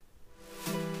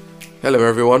Hello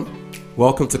everyone,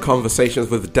 welcome to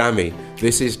Conversations with Damy.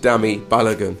 This is Damy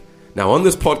Balogun. Now on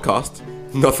this podcast,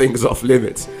 nothing's off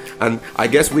limits, and I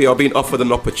guess we are being offered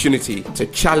an opportunity to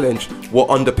challenge what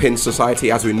underpins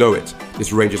society as we know it.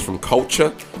 This ranges from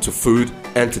culture to food,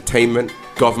 entertainment,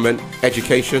 government,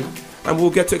 education, and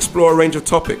we'll get to explore a range of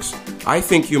topics. I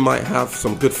think you might have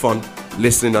some good fun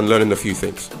listening and learning a few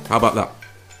things. How about that?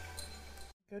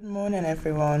 Good morning,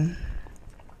 everyone.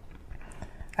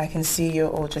 I can see you're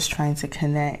all just trying to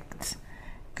connect.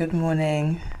 Good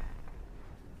morning.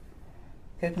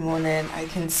 Good morning. I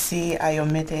can see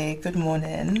Ayomide. Good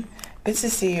morning. Good to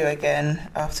see you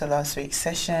again after last week's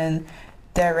session.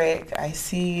 Derek, I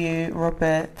see you.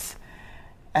 Robert.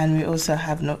 And we also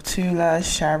have Noctula,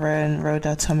 Sharon,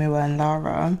 Rhoda, Tomiwa, and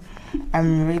Lara.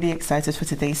 I'm really excited for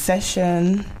today's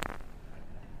session.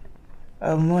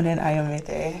 Morning,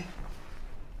 Ayomide.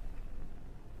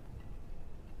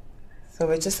 So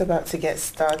we're just about to get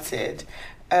started.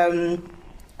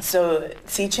 So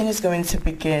teaching is going to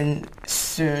begin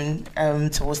soon,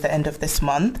 towards the end of this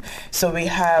month. So we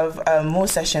have more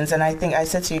sessions, and I think I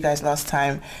said to you guys last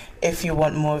time, if you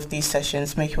want more of these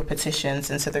sessions, make your petitions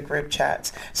into the group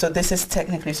chat. So this is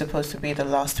technically supposed to be the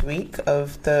last week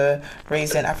of the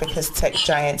Raising Africa's Tech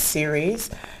Giant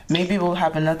series. Maybe we'll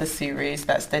have another series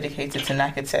that's dedicated to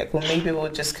Naka Tech, or maybe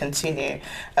we'll just continue.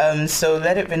 So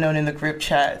let it be known in the group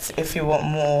chat if you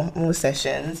want more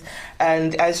sessions.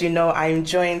 And as you know, I'm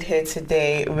joined here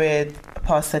today with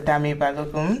Pastor Damy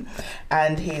Balogun,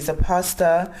 and he's a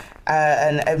pastor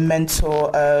and a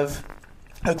mentor of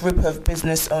a group of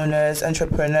business owners,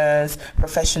 entrepreneurs,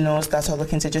 professionals that are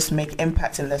looking to just make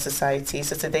impact in their society.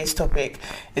 So today's topic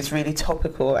is really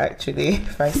topical, actually,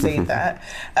 if I say that.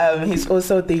 He's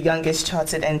also the youngest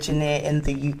chartered engineer in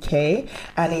the UK,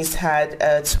 and he's had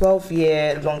a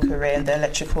 12-year-long career in the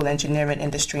electrical engineering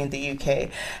industry in the UK.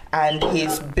 And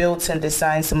he's built and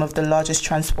designed some of the largest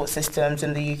transport systems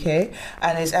in the UK,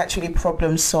 and is actually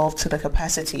problem solved to the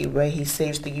capacity where he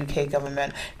saves the UK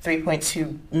government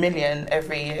 3.2 million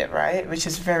every year, right? Which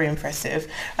is very impressive.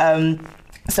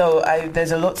 So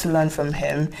there's a lot to learn from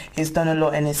him. He's done a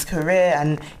lot in his career,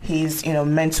 and he's,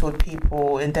 mentored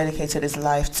people and dedicated his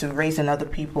life to raising other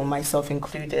people, myself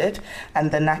included.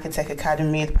 And the Naka Tech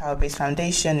Academy, the Powerbase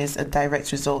Foundation, is a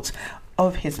direct result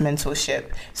of his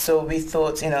mentorship. So we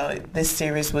thought, this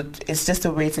series it's just a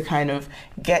way to kind of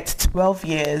get 12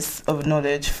 years of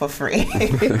knowledge for free.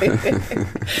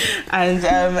 And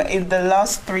in the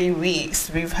last 3 weeks,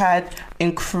 we've had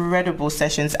incredible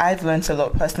sessions. I've learned a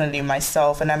lot personally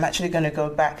myself, and I'm actually going to go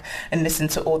back and listen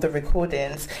to all the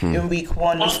recordings. In week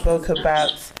one, we spoke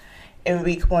about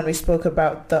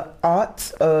the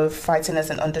art of fighting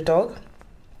as an underdog.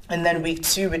 And then week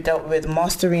 2, we dealt with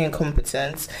mastery and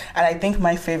competence. And I think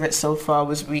my favorite so far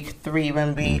was week 3,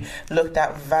 when we looked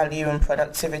at value and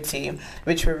productivity,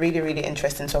 which were really, really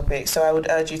interesting topics. So I would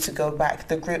urge you to go back.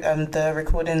 The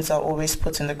recordings are always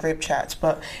put in the group chat.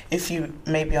 But if you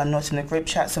maybe are not in the group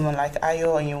chat, someone like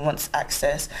Ayo, and you want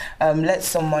access, let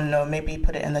someone know. Maybe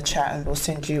put it in the chat, and we'll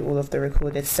send you all of the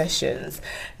recorded sessions.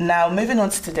 Now, moving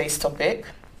on to today's topic.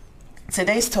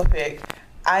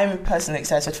 I'm personally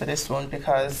excited for this one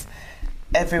because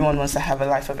everyone wants to have a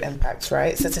life of impact,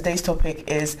 right? So today's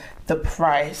topic is the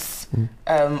price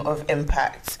of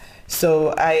impact.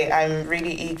 So I'm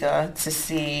really eager to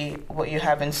see what you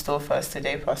have in store for us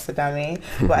today, Pastor Damy.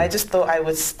 But I just thought I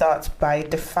would start by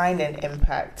defining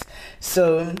impact.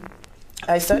 So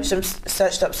I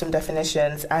searched up some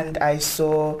definitions, and I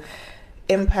saw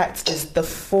impact is the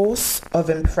force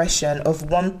of impression of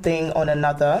one thing on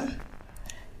another.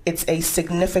 It's a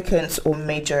significant or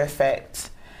major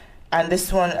effect. And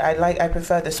this one, I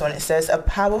prefer this one. It says a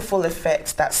powerful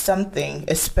effect that something,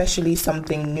 especially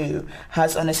something new,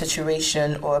 has on a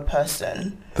situation or a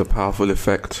person. The powerful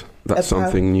effect that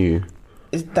something new.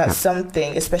 That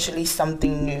something, especially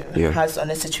something new, has on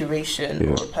a situation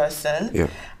or a person. Yeah.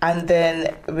 And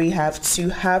then we have to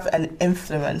have an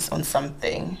influence on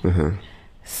something.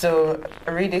 So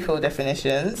really cool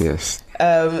definitions. Yes.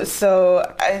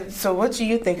 So what do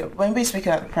you think when we speak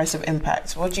about the price of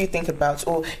impact? What do you think about,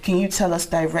 or can you tell us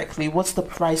directly what's the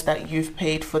price that you've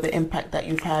paid for the impact that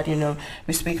you've had?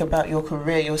 We speak about your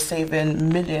career. You're saving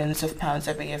millions of pounds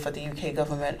every year for the UK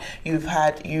government.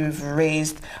 You've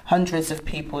raised hundreds of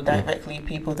people directly,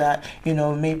 people that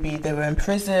maybe they were in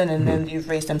prison, and then you've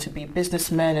raised them to be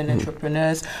businessmen and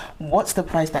entrepreneurs. What's the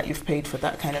price that you've paid for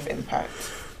that kind of impact?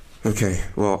 Okay,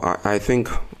 well, I think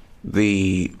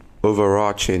the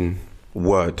overarching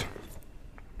word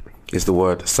is the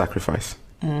word sacrifice.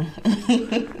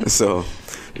 So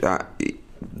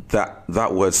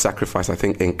that word sacrifice, I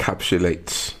think,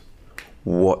 encapsulates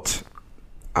what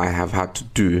I have had to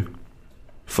do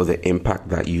for the impact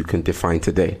that you can define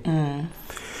today.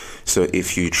 So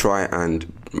if you try and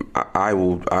I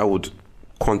would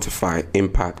quantify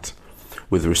impact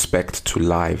with respect to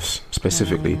lives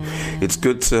specifically. It's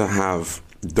good to have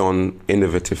done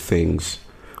innovative things,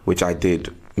 which I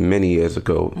did many years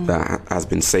ago, that has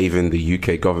been saving the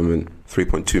UK government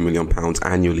 £3.2 million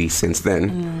annually since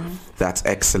then. That's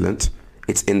excellent.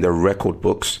 It's in the record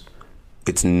books.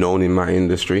 It's known in my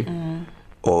industry,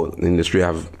 or the industry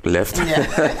I've left.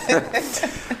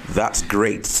 That's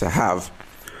great to have.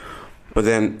 But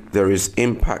then there is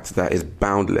impact that is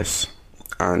boundless.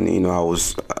 And, you know,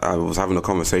 I was having a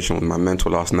conversation with my mentor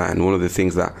last night, and one of the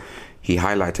things that he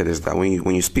highlighted is that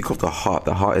when you speak of the heart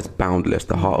is boundless.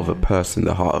 The heart of a person,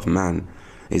 the heart of man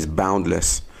is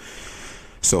boundless.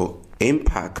 So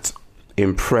impact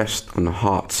impressed on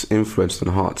hearts, influenced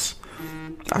on hearts,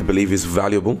 I believe is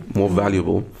valuable, more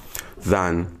valuable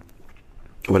than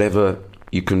whatever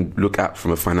you can look at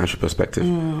from a financial perspective.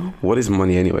 What is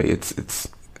money anyway? It's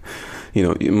you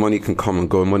know, money can come and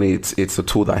go. Money, it's a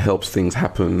tool that helps things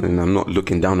happen, and I'm not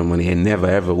looking down on money, and never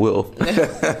ever will.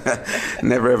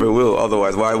 Never ever will.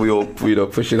 Otherwise, why are we all, you know,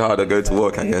 pushing harder, go to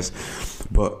work, I guess.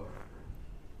 But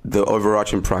the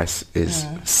overarching price is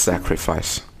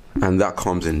sacrifice, and that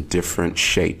comes in different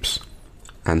shapes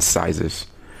and sizes.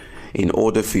 In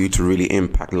order for you to really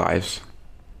impact lives,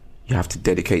 you have to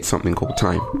dedicate something called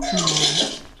time.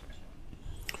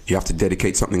 You have to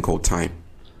dedicate something called time.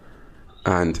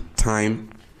 And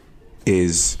time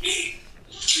is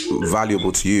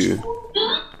valuable to you.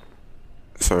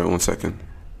 Sorry, 1 second.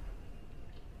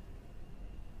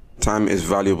 Time is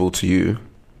valuable to you.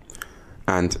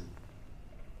 And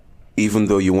even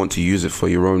though you want to use it for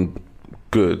your own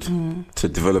good, to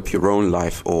develop your own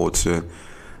life, or to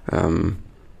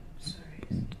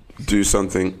do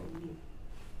something.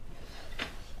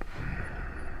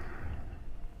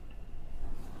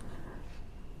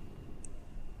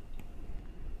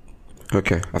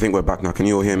 Okay, I think we're back now. Can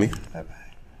you all hear me? Bye-bye.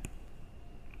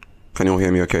 Can you all hear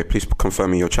me okay? Please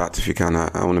confirm in your chat if you can.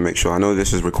 I want to make sure. I know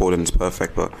this is recorded and it's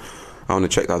perfect, but I want to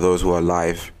check that those who are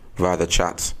live via the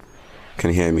chat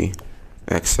can hear me.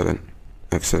 Excellent.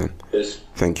 Excellent. Yes.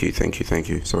 Thank you.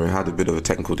 Sorry, I had a bit of a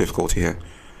technical difficulty here.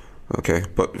 Okay,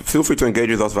 but feel free to engage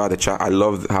with us via the chat. I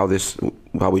love how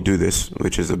we do this,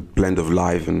 which is a blend of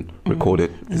live and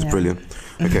recorded. It's brilliant.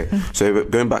 Okay, so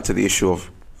going back to the issue of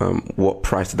what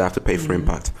price did I have to pay for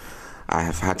impact? I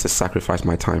have had to sacrifice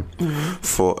my time.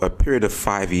 For a period of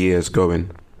 5 years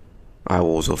going, I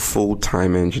was a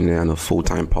full-time engineer and a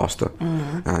full-time pastor.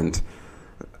 And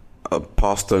a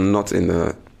pastor not in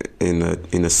a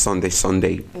Sunday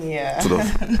sort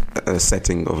of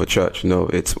setting of a church. No,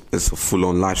 it's a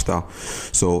full-on lifestyle.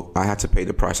 So I had to pay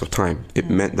the price of time.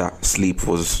 It meant that sleep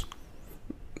was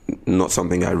not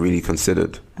something I really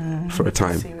considered for a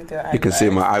time. You can see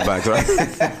my eye bags, right?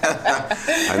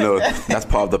 I know that's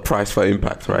part of the price for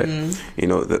impact, right? You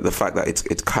know, the fact that it's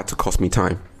had to cost me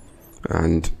time.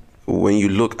 And when you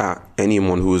look at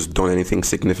anyone who has done anything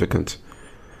significant,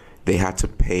 they had to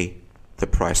pay the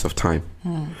price of time.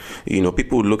 You know,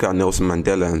 people look at Nelson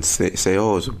Mandela and say,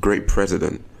 oh, he's a great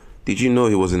president. Did you know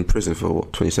he was in prison for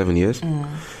 27 years?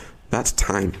 That's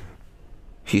time.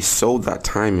 He sold that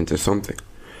time into something.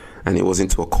 And it was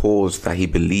into a cause that he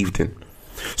believed in.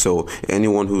 So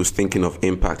anyone who's thinking of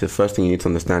impact, the first thing you need to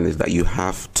understand is that you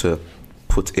have to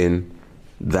put in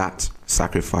that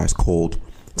sacrifice called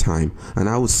time. And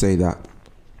I would say that,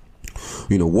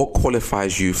 you know, what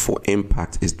qualifies you for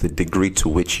impact is the degree to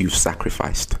which you've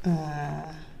sacrificed.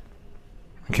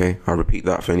 Okay, I'll repeat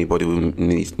that for anybody who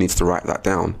needs to write that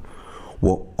down.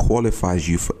 What qualifies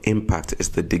you for impact is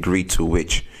the degree to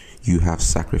which you have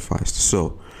sacrificed.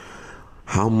 So,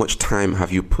 how much time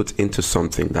have you put into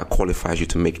something that qualifies you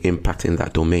to make impact in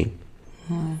that domain?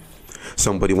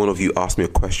 One of you asked me a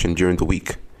question during the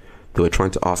week. They were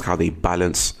trying to ask how they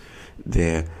balance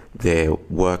their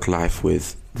work life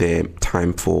with their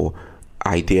time for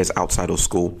ideas outside of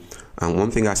school. And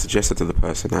one thing I suggested to the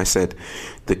person, I said,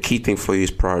 the key thing for you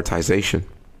is prioritization.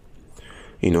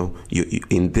 You know, you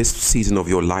in this season of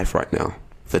your life right now,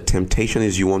 the temptation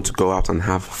is you want to go out and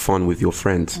have fun with your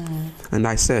friends. And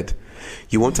I said,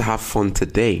 you want to have fun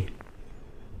today.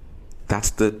 That's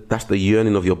the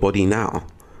yearning of your body now.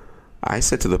 I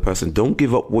said to the person, don't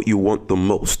give up what you want the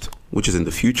most, which is in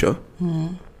the future,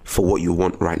 for what you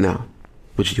want right now,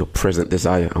 which is your present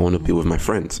desire. I want to be with my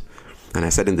friends. And I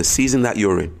said, in the season that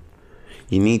you're in,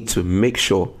 you need to make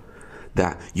sure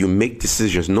that you make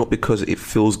decisions not because it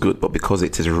feels good, but because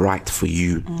it is right for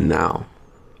you now.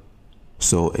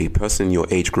 So a person in your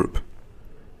age group,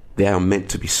 they are meant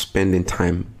to be spending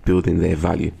time building their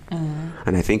value.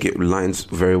 And I think it aligns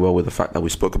very well with the fact that we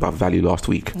spoke about value last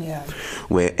week. Yeah.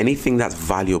 Where anything that's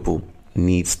valuable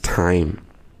needs time.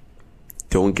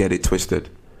 Don't get it twisted.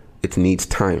 It needs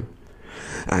time.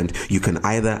 And you can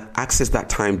either access that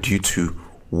time due to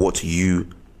what you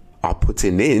are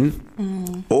putting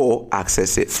in or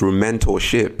access it through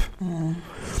mentorship.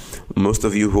 Most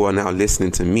of you who are now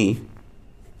listening to me,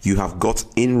 you have got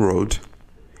inroad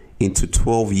into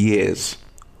 12 years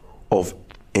of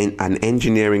an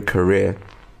engineering career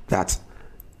that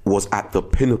was at the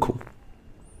pinnacle,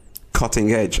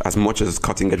 cutting edge, as much as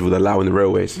cutting edge would allow in the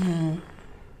railways.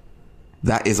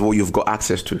 That is what you've got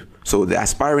access to. So the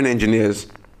aspiring engineers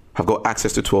have got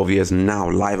access to 12 years now,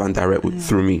 live and direct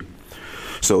through me.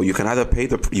 So you can either pay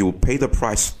the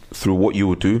price through what you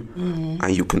will do,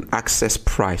 and you can access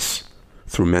price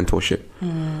through mentorship.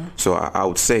 So I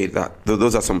would say that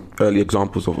those are some early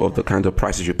examples of the kind of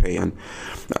prices you pay. And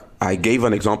I gave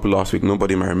an example last week.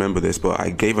 Nobody might remember this, but I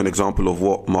gave an example of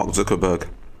what Mark Zuckerberg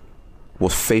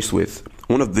was faced with.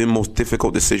 One of the most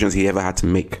difficult decisions he ever had to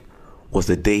make was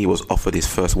the day he was offered his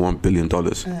first $1 billion.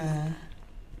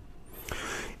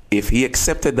 If he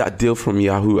accepted that deal from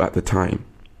Yahoo at the time,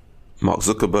 Mark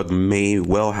Zuckerberg may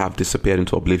well have disappeared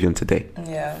into oblivion today.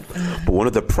 But one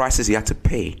of the prices he had to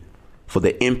pay for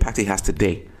the impact he has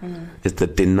today is the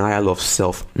denial of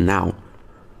self now.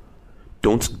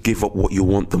 Don't give up what you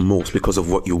want the most because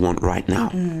of what you want right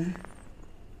now.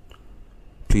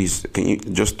 Please, can you,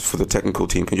 just for the technical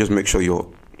team, can you just make sure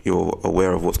you're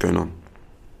aware of what's going on?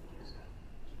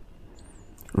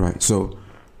 Right, so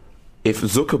if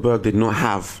Zuckerberg did not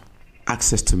have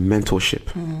access to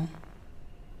mentorship,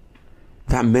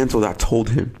 that mentor that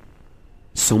told him,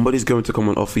 somebody's going to come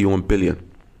and offer you $1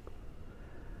 billion,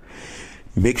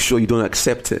 make sure you don't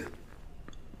accept it.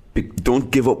 Don't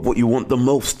give up what you want the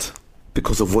most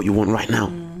because of what you want right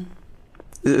now.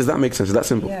 Does that make sense? Is that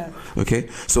simple? Yeah. Okay,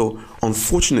 so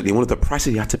unfortunately, one of the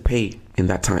prices he had to pay in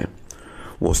that time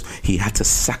was he had to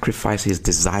sacrifice his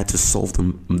desire to solve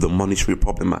the monetary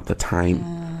problem at the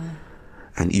time.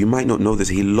 And you might not know this,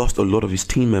 he lost a lot of his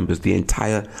team members, the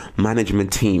entire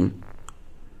management team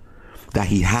that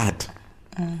he had.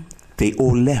 They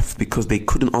all left because they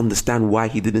couldn't understand why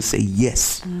he didn't say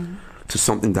yes to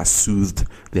something that soothed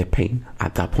their pain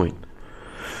at that point.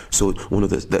 So one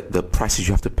of the prices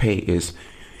you have to pay is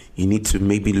you need to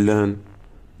maybe learn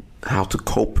how to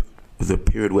cope with a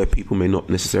period where people may not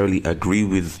necessarily agree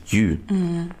with you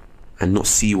and not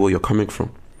see where you're coming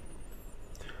from.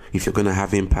 If you're going to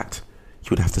have impact, you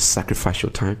would have to sacrifice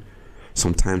your time.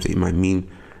 Sometimes it might mean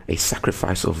a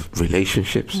sacrifice of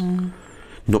relationships,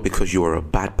 not because you are a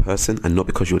bad person and not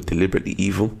because you're deliberately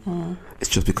evil. It's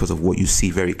just because of what you see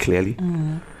very clearly.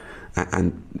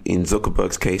 And in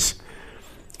Zuckerberg's case,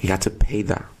 he had to pay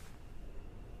that.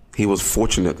 He was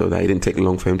fortunate, though, that it didn't take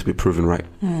long for him to be proven right.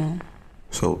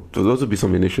 So those would be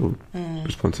some initial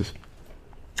responses.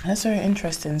 That's very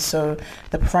interesting. So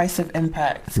the price of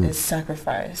impact is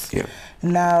sacrifice. Yeah.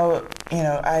 Now,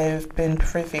 I've been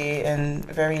privy and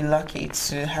very lucky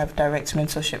to have direct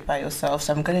mentorship by yourself.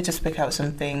 So I'm going to just pick out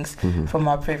some things from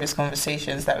our previous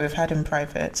conversations that we've had in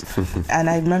private. And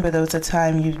I remember there was a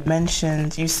time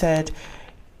you said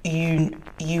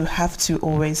you have to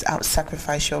always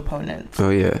out-sacrifice your opponent. Oh,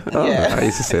 yeah. Yeah. I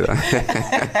used to say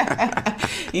that.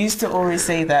 You used to always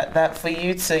say that for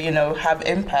you to, have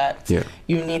impact,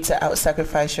 you need to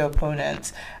out-sacrifice your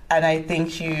opponent. And I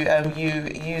think you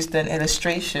used an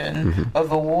illustration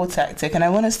of a war tactic. And I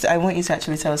want you to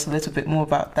actually tell us a little bit more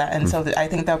about that. And so I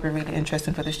think that would be really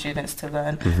interesting for the students to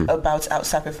learn about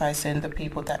out-sacrificing the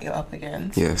people that you're up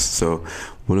against. Yes. So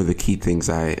one of the key things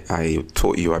I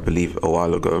taught you, I believe, a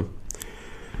while ago.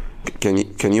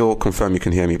 Can you all confirm you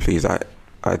can hear me, please?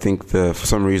 I think for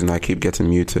some reason I keep getting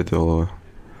muted or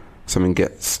something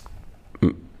gets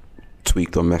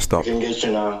tweaked or messed up. I can get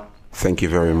you now. Thank you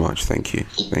very much. Thank you.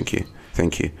 All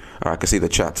right, I can see the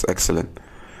chat's excellent.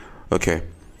 Okay,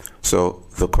 so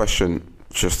the question,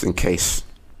 just in case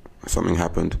something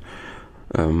happened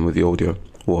with the audio,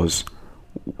 was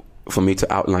for me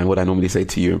to outline what I normally say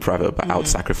to you in private about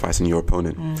out-sacrificing your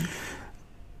opponent.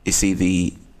 You see,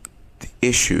 the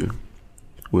issue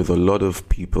with a lot of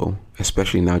people,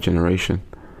 especially in our generation,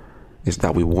 is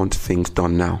that we want things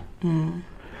done now.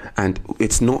 And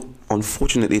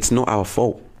unfortunately, it's not our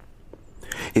fault.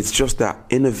 It's just that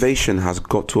innovation has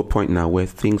got to a point now where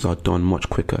things are done much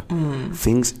quicker.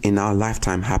 Things in our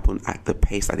lifetime happen at the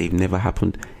pace that they've never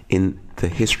happened in the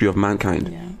history of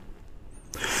mankind.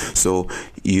 So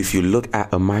if you look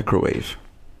at a microwave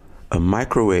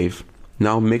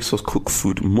now makes us cook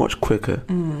food much quicker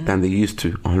than they used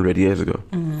to 100 years ago.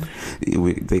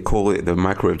 They call it the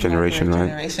microwave generation, right?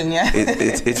 Generation, yeah.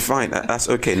 It's fine. That's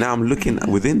okay. Now I'm looking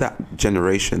within that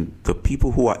generation, the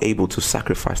people who are able to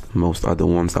sacrifice the most are the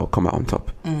ones that will come out on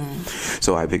top.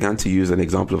 So I began to use an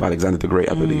example of Alexander the Great,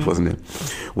 I believe, wasn't it?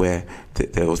 Where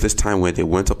there was this time where they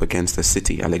went up against a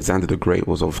city. Alexander the Great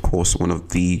was, of course, one of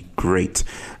the great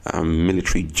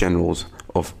military generals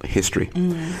of history.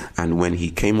 And when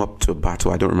he came up to a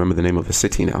battle, I don't remember the name of the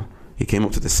city now, he came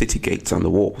up to the city gates and the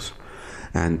walls,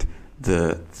 and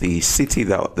the city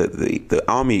that the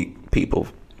army people,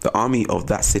 the army of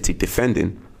that city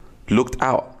defending, looked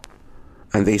out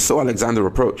and they saw Alexander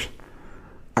approach,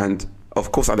 and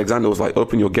of course Alexander was like,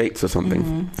 open your gates or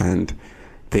something, and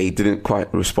they didn't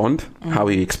quite respond how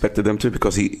he expected them to,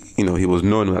 because he was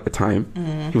known at the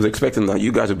time. He was expecting that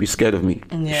you guys would be scared of me.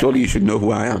 Yeah. Surely you should know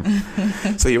who I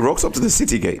am. So he rocks up to the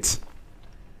city gates.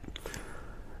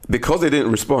 Because they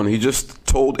didn't respond, he just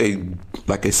told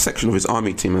a section of his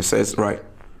army team and says, right,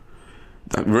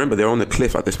 remember they're on the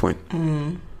cliff at this point.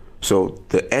 So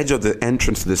the edge of the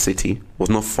entrance to the city was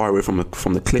not far away from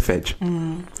the cliff edge.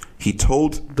 He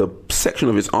told the section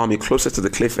of his army closest to the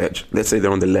cliff edge, let's say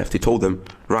they're on the left, he told them,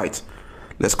 right,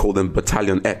 let's call them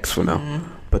Battalion X for now.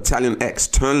 Battalion X,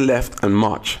 turn left and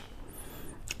march.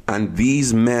 And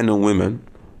these men and women,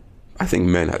 I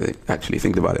actually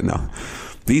think about it now,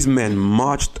 these men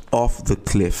marched off the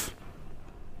cliff,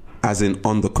 as in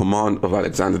on the command of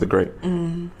Alexander the Great.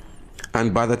 And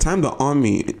by the time the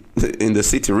army in the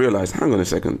city realized, hang on a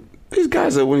second, these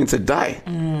guys are willing to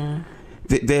die.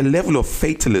 Their level of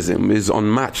fatalism is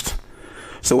unmatched.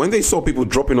 So when they saw people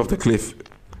dropping off the cliff,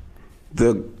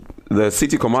 the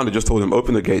city commander just told them,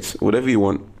 open the gates, whatever you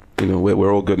want,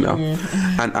 we're all good now.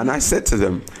 And I said to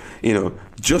them,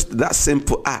 just that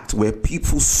simple act where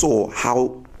people saw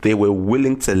how they were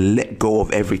willing to let go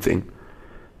of everything,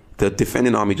 the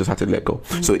defending army just had to let go.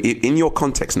 So in your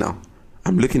context now,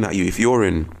 I'm looking at you, if you're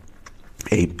in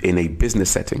a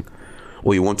business setting,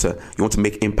 or you want to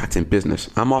make impact in business,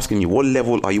 I'm asking you, what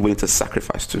level are you willing to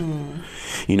sacrifice to?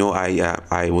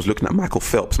 I was looking at Michael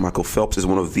Phelps. Michael Phelps is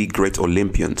one of the great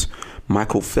Olympians.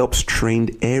 Michael Phelps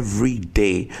trained every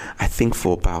day, I think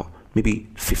for about maybe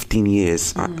 15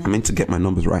 years. I meant to get my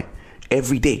numbers right.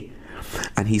 Every day.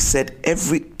 And he said,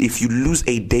 if you lose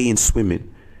a day in swimming,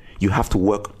 you have to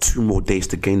work 2 more days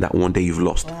to gain that 1 day you've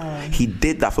lost. He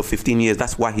did that for 15 years.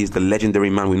 That's why he's the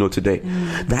legendary man we know today.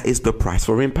 That is the price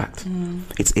for impact.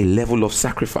 It's a level of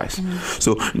sacrifice.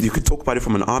 So you could talk about it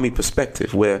from an army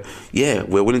perspective where,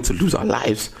 we're willing to lose our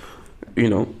lives,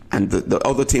 and the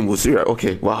other team will see,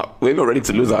 okay, wow, we're not ready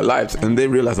to lose our lives. And they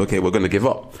realize, okay, we're going to give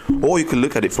up. Or you can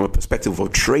look at it from a perspective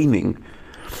of training.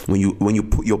 When you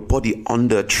put your body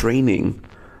under training,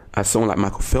 as someone like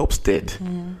Michael Phelps did,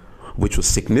 which was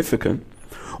significant.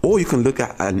 Or you can look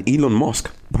at an Elon Musk.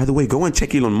 By the way, go and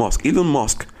check Elon Musk. Elon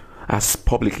Musk has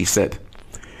publicly said,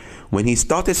 when he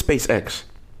started SpaceX,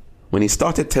 when he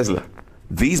started Tesla,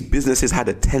 these businesses had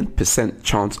a 10%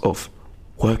 chance of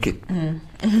working.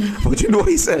 But you know what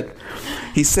he said?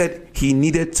 He said he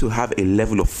needed to have a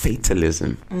level of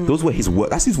fatalism. Those were his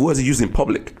words. That's his words he used in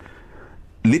public.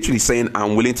 Literally saying,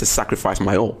 I'm willing to sacrifice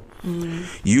my all.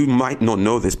 You might not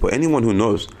know this, but anyone who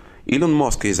knows, Elon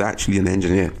Musk is actually an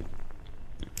engineer.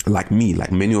 Like me,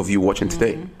 like many of you watching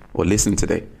today or listening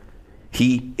today.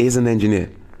 He is an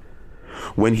engineer.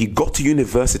 When he got to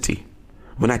university,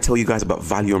 when I tell you guys about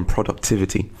value and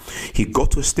productivity, he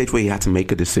got to a stage where he had to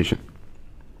make a decision.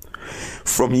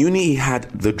 From uni, he had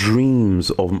the dreams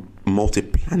of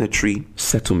multiplanetary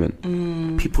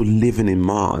settlement, people living in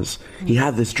Mars. He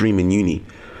had this dream in uni,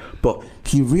 but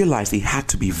he realized he had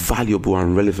to be valuable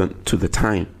and relevant to the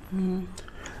time.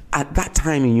 At that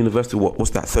time in university, what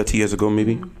was that, 30 years ago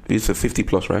maybe? It's a 50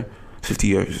 plus, right? 50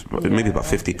 years, maybe about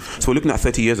 50. So we're looking at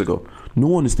 30 years ago. No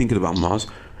one is thinking about Mars.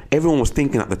 Everyone was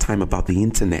thinking at the time about the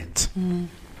internet.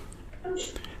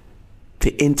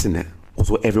 The internet was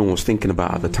what everyone was thinking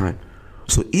about at the time.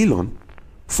 So Elon,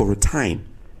 for a time,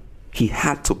 he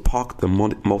had to park the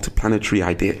multiplanetary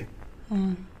idea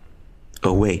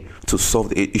away to solve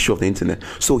the issue of the internet.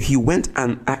 So he went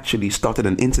and actually started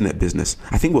an internet business.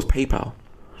 I think it was PayPal.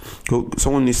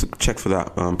 Someone needs to check for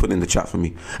that. Put it in the chat for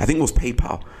me. I think it was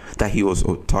PayPal that he was.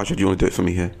 Oh, Tasha, do you want to do it for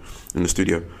me here in the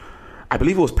studio? I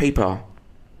believe it was PayPal,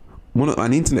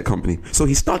 an internet company. So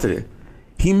he started it.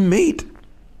 He made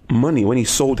money when he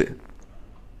sold it.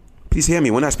 Please hear me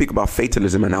when I speak about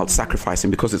fatalism and out-sacrificing,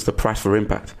 because it's the price for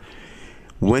impact.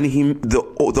 When the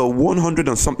 $100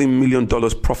 and something million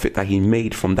profit that he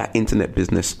made from that internet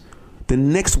business, the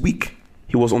next week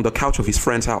he was on the couch of his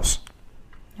friend's house.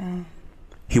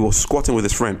 He was squatting with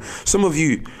his friend. Some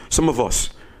of us,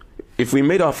 if we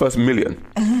made our first million,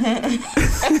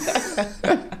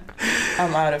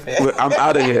 I'm out of here. I'm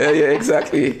out of here. Yeah,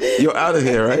 exactly. You're out of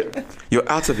here, right? You're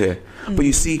out of here. But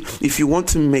you see, if you want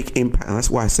to make impact, and that's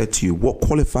why I said to you, what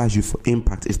qualifies you for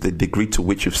impact is the degree to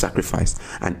which you've sacrificed.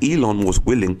 And Elon was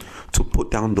willing to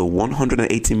put down the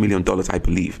 $180 million, I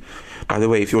believe. By the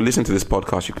way, if you're listening to this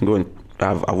podcast, you can go and,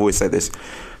 I've always said this,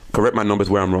 correct my numbers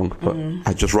where I'm wrong, but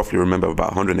I just roughly remember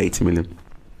about 180 million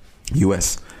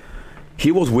US.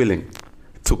 He was willing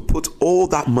to put all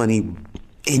that money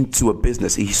into a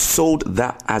business. He sold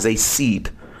that as a seed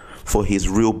for his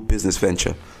real business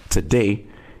venture. Today,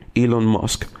 Elon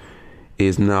Musk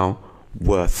is now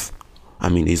worth,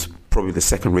 he's probably the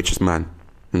second richest man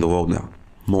in the world now,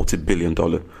 multi-billion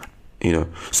dollar,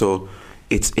 So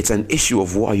it's an issue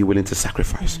of what are you willing to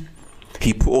sacrifice.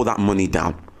 He put all that money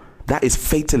down. That is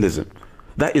fatalism.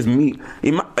 That is me.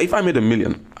 If I made $1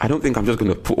 million, I don't think I'm just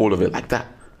going to put all of it like that.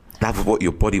 That's what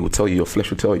your body will tell you, your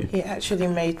flesh will tell you. He actually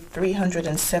made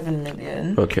 307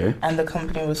 million. Okay. And the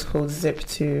company was called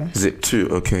Zip2.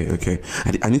 Zip2, okay.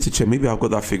 I need to check. Maybe I've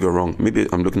got that figure wrong. Maybe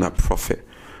I'm looking at profit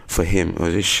for him or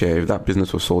his share. If that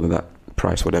business was sold at that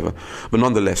price, whatever. But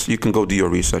nonetheless, you can go do your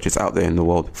research. It's out there in the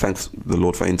world. Thanks the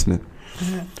Lord for internet.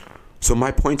 Mm-hmm. So my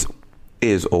point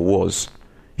is, or was,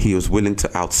 he was willing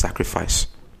to out-sacrifice.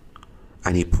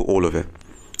 And he put all of it.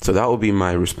 So that would be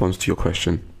my response to your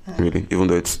question, really, even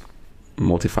though it's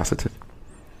multifaceted.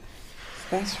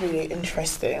 That's really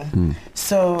interesting.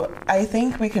 So I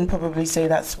think we can probably say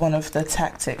that's one of the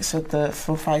tactics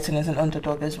for fighting as an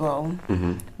underdog as well.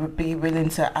 Would be willing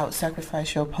to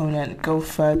out-sacrifice your opponent, go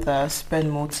further,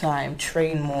 spend more time,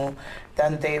 train more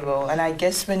than they will. And I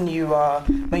guess when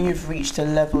you've reached a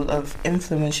level of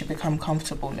influence, you become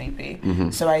comfortable maybe.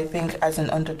 So I think as an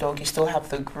underdog, you still have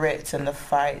the grit and the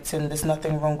fight, and there's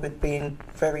nothing wrong with being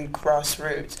very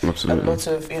grassroots. Absolutely. A lot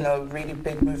of really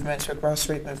big movements were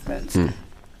grassroots movements.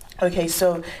 Okay,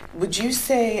 so would you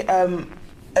say,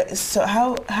 so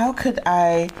how could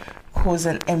I cause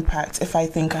an impact if I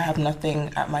think I have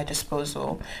nothing at my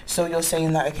disposal? So you're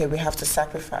saying that, okay, we have to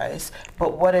sacrifice,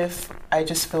 but what if I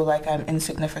just feel like I'm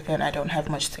insignificant, I don't have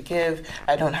much to give,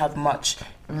 I don't have much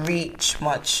reach,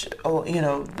 or,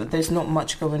 there's not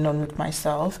much going on with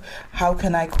myself. How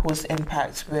can I cause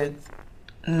impact with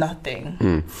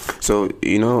nothing? So,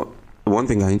 one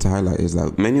thing I need to highlight is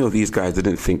that many of these guys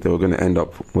didn't think they were going to end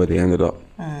up where they ended up.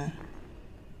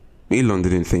 Elon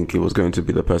didn't think he was going to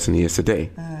be the person he is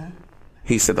today.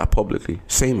 He said that publicly.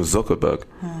 Same as Zuckerberg.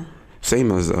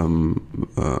 Same as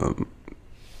the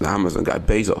Amazon guy,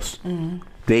 Bezos.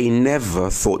 They never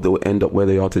thought they would end up where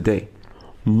they are today.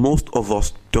 Most of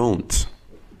us don't.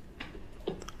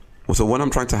 So what I'm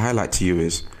trying to highlight to you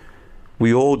is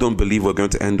we all don't believe we're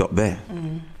going to end up there.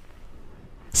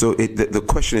 So the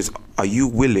question is, are you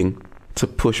willing to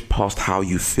push past how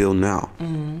you feel now?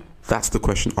 That's the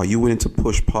question. Are you willing to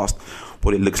push past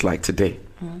what it looks like today?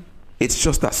 It's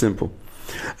just that simple.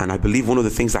 And I believe one of the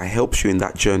things that helps you in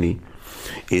that journey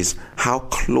is how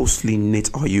closely knit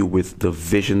are you with the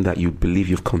vision that you believe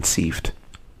you've conceived?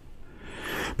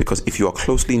 Because if you are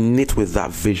closely knit with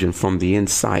that vision from the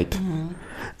inside,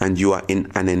 and you are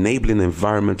in an enabling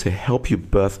environment to help you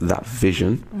birth that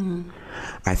vision,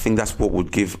 I think that's what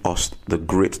would give us the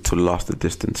grit to last the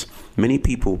distance. Many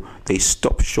people, they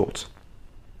stop short.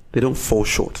 They don't fall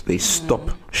short. They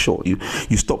stop short. You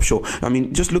stop short.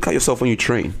 Just look at yourself when you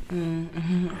train.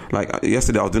 Like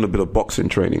yesterday, I was doing a bit of boxing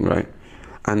training, right?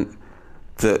 And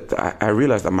I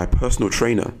realized that my personal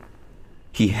trainer,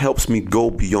 he helps me go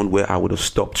beyond where I would have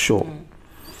stopped short.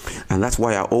 And that's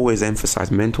why I always emphasize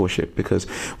mentorship, because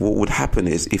what would happen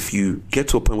is if you get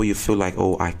to a point where you feel like,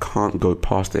 oh, I can't go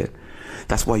past it,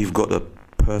 that's why you've got a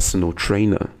personal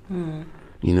trainer.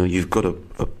 You've got a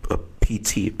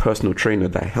PT, personal trainer,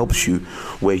 that helps you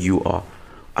where you are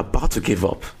about to give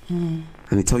up. And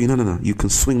they tell you, no, you can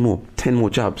swing more, 10 more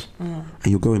jabs. And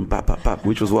you're going bap,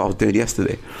 which was what I was doing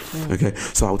yesterday. Okay,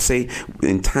 so I would say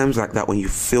in times like that, when you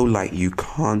feel like you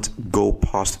can't go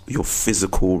past your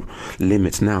physical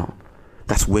limits now,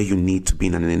 that's where you need to be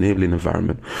in an enabling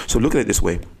environment. So look at it this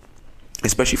way,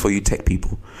 especially for you tech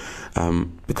people,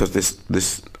 because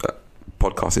this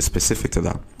podcast is specific to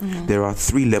that. There are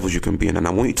 3 levels you can be in, and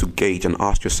I want you to gauge and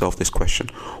ask yourself this question: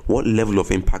 what level of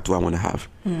impact do I want to have?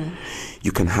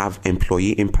 You can have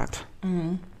employee impact,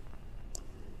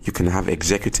 you can have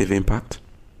executive impact,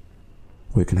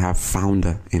 or you can have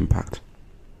founder impact.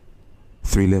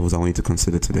 3 levels I want you to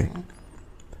consider today: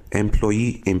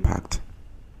 employee impact,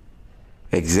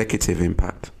 executive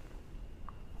impact,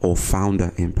 or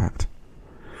founder impact.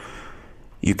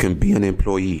 You can be an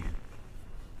employee.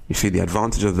 You see, the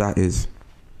advantage of that is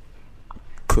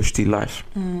cushy life,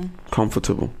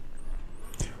 comfortable.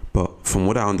 But from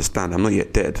what I understand, I'm not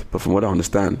yet dead, but from what I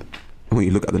understand, when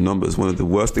you look at the numbers, one of the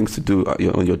worst things to do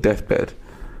on your deathbed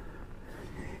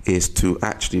is to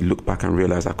actually look back and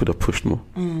realize I could have pushed more,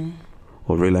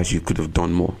 or realize you could have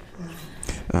done more.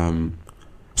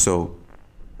 So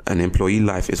an employee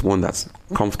life is one that's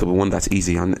comfortable, one that's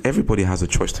easy, and everybody has a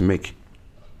choice to make.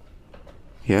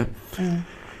 Yeah?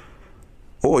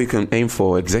 Or you can aim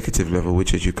for executive level,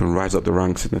 which is you can rise up the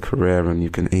ranks in a career, and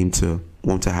you can aim to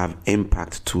want to have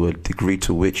impact to a degree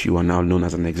to which you are now known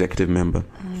as an executive member.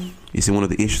 You see, one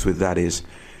of the issues with that is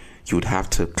you would have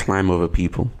to climb over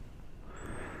people.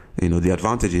 You know, the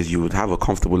advantage is you would have a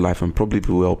comfortable life and probably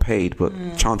be well paid, but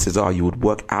chances are you would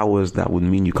work hours that would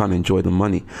mean you can't enjoy the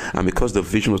money. And because the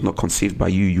vision was not conceived by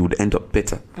you, you would end up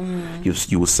bitter.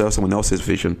 You will serve someone else's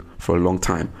vision for a long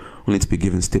time, only to be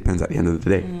given stipends at the end of the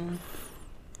day.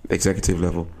 Executive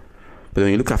level. But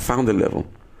when you look at founder level,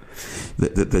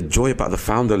 the joy about the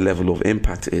founder level of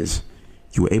impact is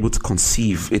you were able to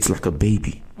conceive. It's like a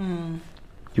baby.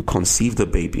 You conceive the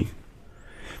baby.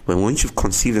 When once you've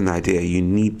conceived an idea, you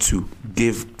need to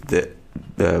give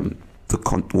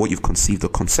what you've conceived, the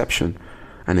conception,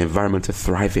 an environment to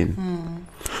thrive in.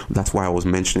 That's why I was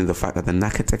mentioning the fact that the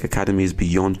Naka Tech Academy is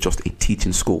beyond just a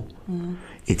teaching school.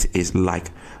 It is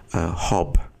like a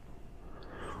hub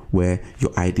where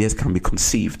your ideas can be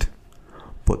conceived,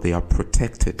 but they are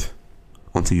protected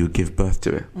until you give birth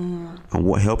to it. And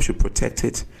what helps you protect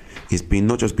it is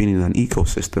not just being in an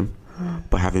ecosystem,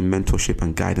 but having mentorship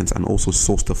and guidance, and also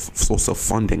source of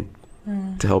funding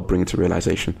to help bring it to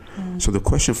realization. So the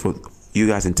question for you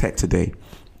guys in tech today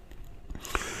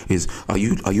is, are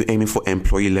you aiming for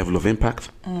employee level of impact?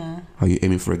 Are you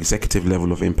aiming for executive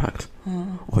level of impact?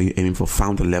 Or are you aiming for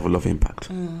founder level of impact?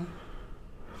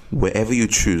 Wherever you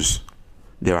choose,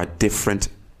 there are different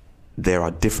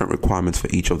requirements for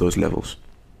each of those levels.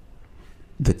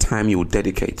 The time you will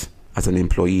dedicate as an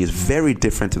employee is very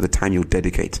different to the time you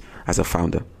dedicate as a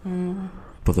founder.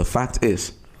 But the fact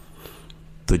is,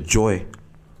 the joy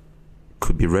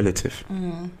could be relative.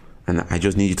 And I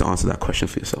just need you to answer that question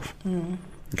for yourself.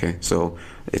 Okay, so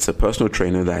it's a personal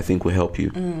trainer that I think will help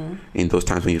you in those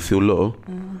times when you feel low,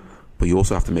 but you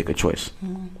also have to make a choice.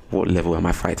 What level am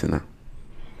I fighting at?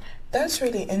 That's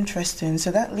really interesting.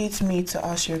 So that leads me to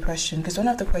ask you a question, because one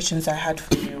of the questions I had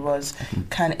for you was,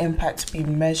 can impact be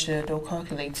measured or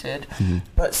calculated?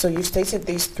 But so you've stated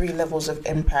these 3 levels of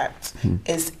impact.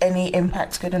 Is any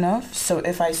impact good enough? So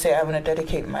if I say I want to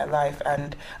dedicate my life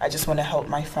and I just want to help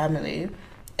my family,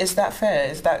 is that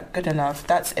fair? Is that good enough?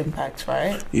 That's impact,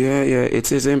 right? Yeah,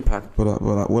 it is impact. But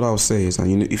what I'll say is,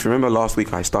 and if you remember last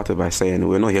week, I started by saying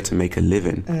we're not here to make a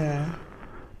living.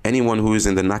 Anyone who is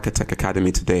in the Naka Tech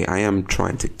Academy today, I am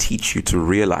trying to teach you to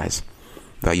realize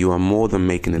that you are more than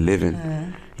making a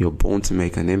living. You're born to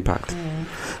make an impact.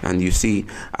 And you see,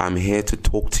 I'm here to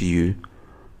talk to you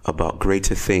about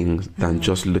greater things than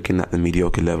just looking at the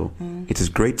mediocre level. It is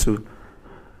great to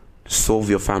solve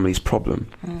your family's problem,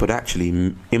 but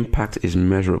actually impact is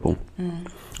measurable.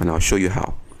 And I'll show you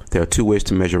how. There are 2 ways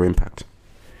to measure impact.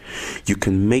 You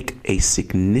can make a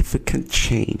significant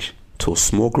change to a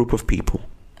small group of people,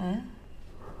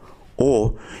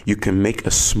 or you can make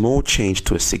a small change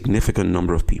to a significant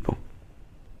number of people.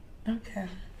 Okay.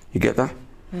 You get that?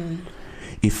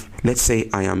 If, let's say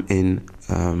I am in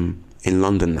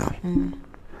London now,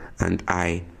 and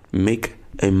I make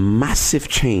a massive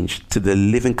change to the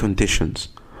living conditions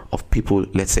of people,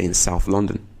 let's say in South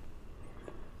London,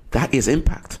 that is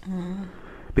impact,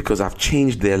 because I've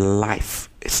changed their life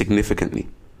significantly.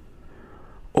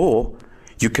 Or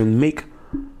you can make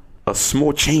a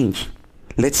small change.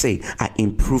 Let's say I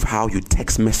improve how you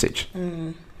text message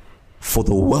for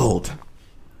the world.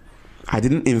 I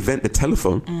didn't invent the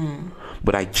telephone,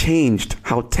 but I changed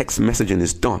how text messaging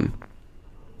is done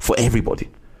for everybody.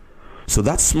 So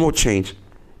that small change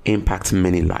impacts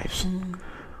many lives.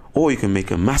 Or you can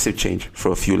make a massive change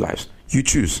for a few lives. You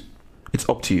choose. It's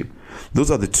up to you.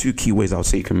 Those are the 2 key ways I would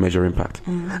say you can measure impact.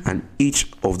 And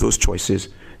each of those choices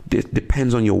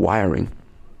depends on your wiring.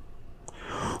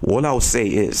 All I will say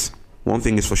is, one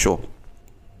thing is for sure.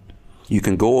 You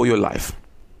can go all your life,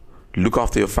 look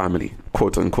after your family,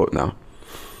 quote unquote now,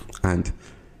 and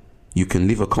you can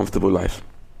live a comfortable life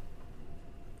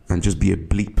and just be a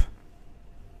bleep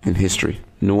in history.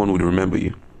 No one would remember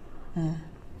you.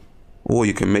 Or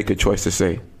you can make a choice to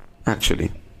say,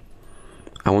 actually,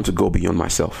 I want to go beyond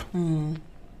myself. And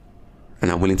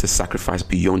I'm willing to sacrifice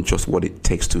beyond just what it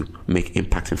takes to make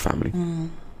impact in family.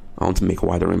 I want to make a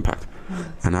wider impact.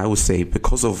 And I would say,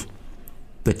 because of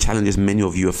the challenges many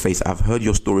of you have faced. I've heard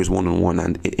your stories one-on-one,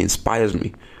 and it inspires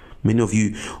me. Many of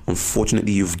you,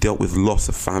 unfortunately, you've dealt with loss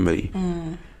of family.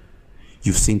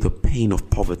 You've seen the pain of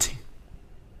poverty.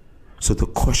 So the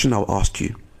question I'll ask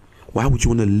you, why would you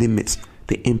want to limit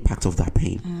the impact of that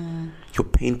pain? Your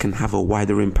pain can have a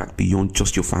wider impact beyond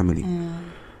just your family.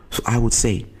 So I would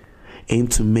say, aim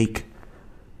to make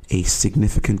a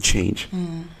significant change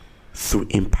through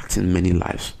impacting many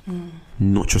lives,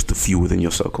 not just a few within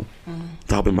your circle.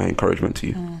 That'll be my encouragement to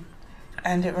you.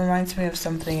 And it reminds me of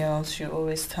something else you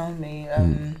always tell me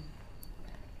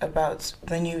about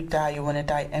when you die, you want to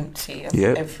die empty of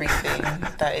everything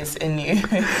that is in you.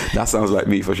 That sounds like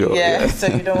me for sure. Yeah, so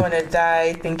you don't want to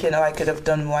die thinking, oh, I could have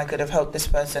done more, I could have helped this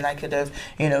person, I could have,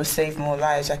 saved more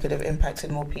lives, I could have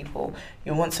impacted more people.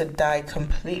 You want to die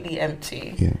completely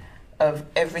empty of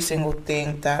every single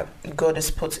thing that God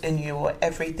has put in you, or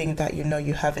everything that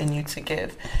you have in you to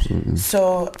give.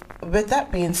 So with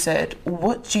that being said,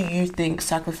 what do you think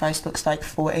sacrifice looks like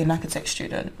for a Naka Tech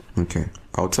student? Okay,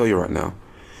 I'll tell you right now.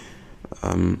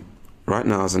 Right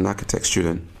now, as a Naka Tech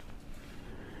student,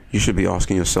 you should be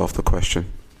asking yourself the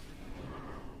question,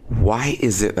 why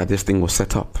is it that this thing was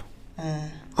set up?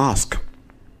 Ask,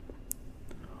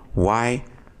 why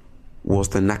was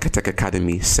the Naka Tech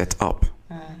Academy set up?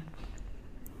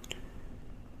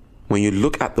 When you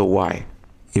look at the why,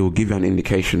 it will give you an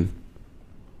indication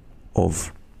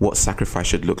of what sacrifice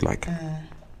should look like.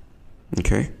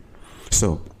 Okay?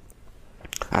 So,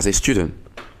 as a student,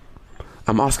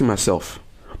 I'm asking myself,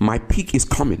 my peak is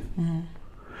coming.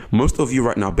 Most of you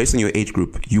right now, based on your age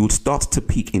group, you will start to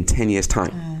peak in 10 years'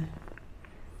 time.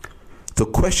 The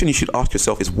question you should ask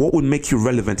yourself is, what would make you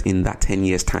relevant in that 10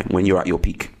 years' time when you're at your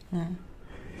peak?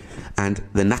 And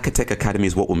the Naka Tech Academy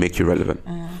is what will make you relevant.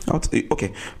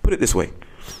 Okay, put it this way.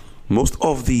 Most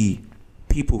of the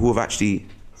people who have actually,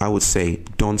 I would say,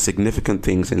 done significant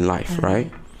things in life,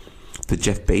 right? The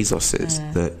Jeff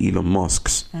Bezoses, the Elon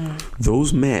Musks,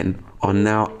 those men are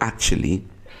now actually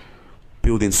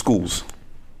building schools.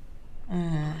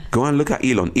 Go and look at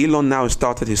Elon. Elon now has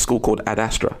started his school called Ad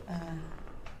Astra.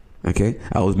 Okay,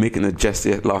 I was making a jest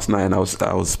last night, and I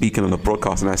was speaking on a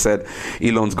broadcast, and I said,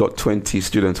 Elon's got 20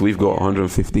 students, we've got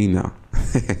 115 now.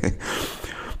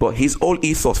 But his whole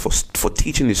ethos for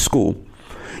teaching his school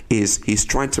is he's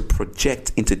trying to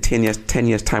project into 10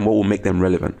 years time what will make them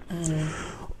relevant.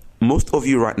 Most of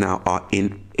you right now are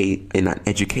in an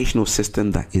educational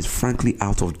system that is frankly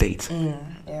out of date.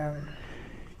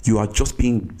 You are just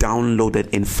being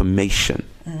downloaded information.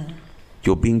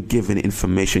 You're being given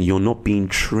information. You're not being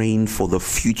trained for the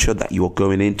future that you're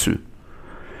going into.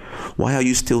 Why are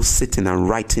you still sitting and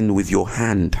writing with your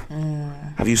hand?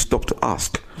 Have you stopped to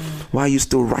ask? Why are you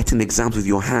still writing exams with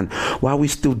your hand? Why are we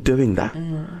still doing that?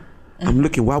 I'm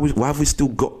looking, why have we still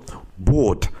got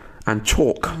board and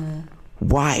chalk?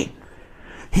 Why?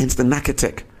 Hence the Naka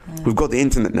Tech. We've got the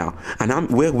internet now.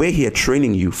 And we're here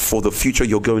training you for the future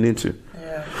you're going into.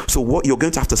 So what you're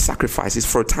going to have to sacrifice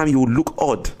is, for a time you will look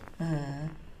odd.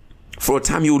 For a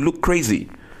time you will look crazy.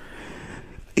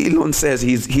 Elon says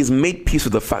he's made peace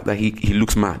with the fact that he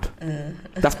looks mad.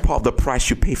 That's part of the price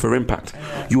you pay for impact.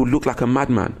 You will look like a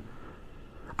madman.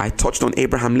 I touched on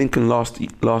Abraham Lincoln last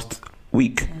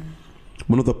week.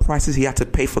 One of the prices he had to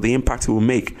pay for the impact he will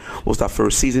make was that for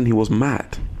a season he was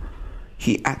mad.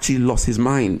 He actually lost his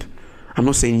mind. I'm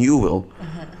not saying you will,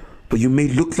 but you may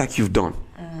look like you've done.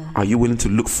 Are you willing to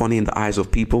look funny in the eyes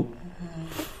of people?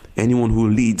 Anyone who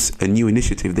leads a new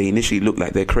initiative, they initially look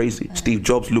like they're crazy. Steve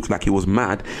Jobs looked like he was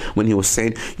mad when he was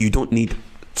saying, you don't need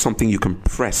something you can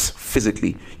press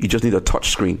physically. You just need a touch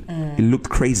screen. He looked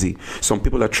crazy. Some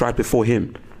people that tried before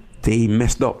him, they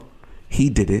messed up. He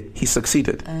did it. He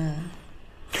succeeded.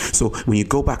 So when you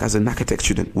go back as a Naka Tech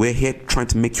student, we're here trying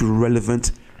to make you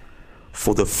relevant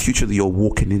for the future that you're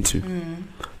walking into.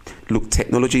 Look,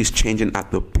 technology is changing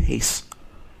at the pace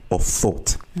of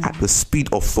thought. At the speed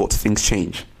of thought, things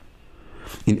change.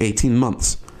 In 18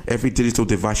 months, every digital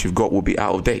device you've got will be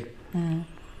out of date.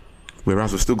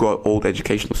 Whereas we've still got an old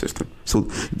educational system. So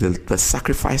the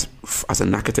sacrifice as a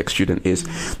Naka Tech student is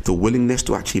the willingness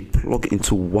to actually plug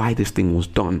into why this thing was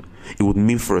done. It would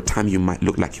mean for a time you might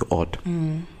look like you're odd.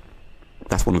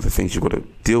 That's one of the things you've got to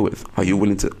deal with. Are you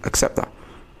willing to accept that?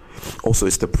 Also,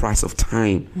 it's the price of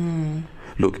time.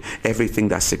 Look, everything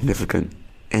that's significant,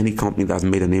 any company that's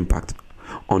made an impact,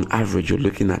 on average, you're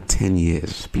looking at 10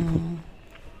 years, people.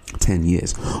 10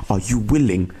 years. Are you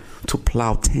willing to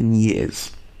plow 10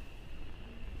 years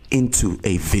into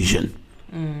a vision?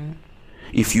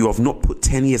 If you have not put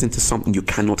 10 years into something, you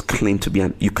cannot claim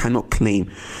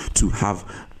to have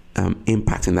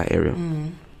impact in that area.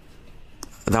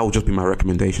 That would just be my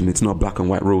recommendation. It's not a black and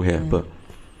white rule here, but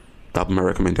That'll be my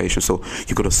recommendation. So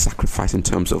you got to sacrifice in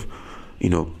terms of,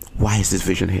 why is this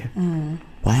vision here?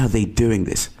 Why are they doing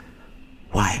this?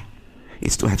 Why?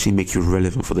 It's to actually make you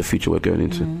relevant for the future we're going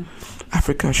into.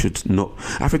 Africa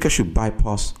should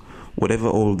bypass whatever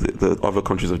all the other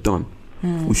countries have done.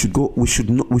 We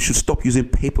should stop using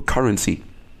paper currency.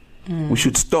 We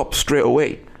should stop straight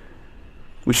away.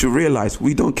 We should realize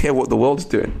we don't care what the world's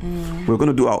doing. We're going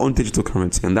to do our own digital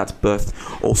currency, and that's birthed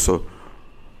also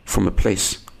from a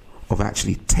place of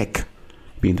actually tech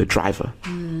being the driver.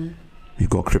 You've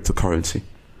got cryptocurrency.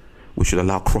 We should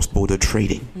allow cross-border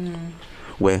trading,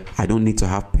 where I don't need to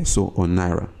have peso or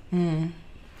naira.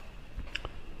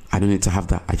 I don't need to have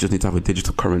that. I just need to have a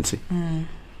digital currency.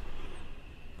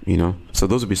 So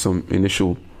those would be some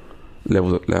initial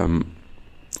levels of,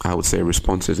 I would say,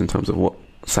 responses in terms of what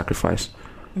sacrifice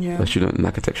a student in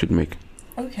Naka Tech should make.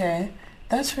 Okay,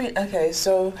 that's really okay.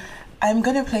 So I'm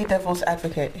gonna play devil's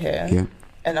advocate here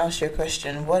and ask you a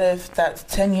question. What if that's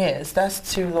 10 years? That's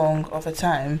too long of a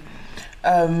time.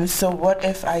 So what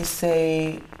if I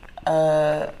say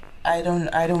I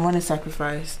don't want to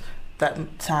sacrifice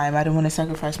that time. I don't want to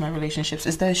sacrifice my relationships.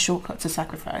 Is there a shortcut to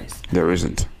sacrifice? There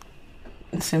isn't.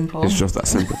 It's simple. It's just that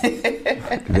simple.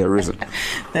 There isn't.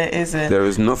 There isn't. There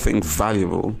is nothing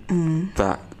valuable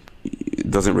that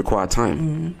doesn't require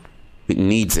time. It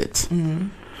needs it.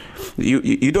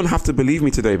 You don't have to believe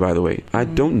me today, by the way. I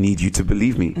don't need you to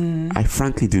believe me. I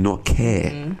frankly do not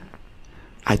care.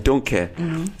 I don't care.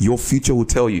 Your future will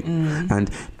tell you.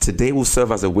 And today will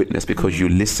serve as a witness because you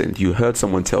listened. You heard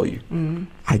someone tell you.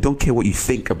 I don't care what you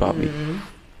think about me.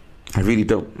 I really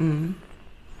don't.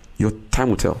 Your time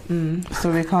will tell.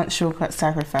 So we can't shortcut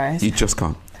sacrifice. You just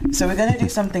can't. So we're going to do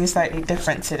something slightly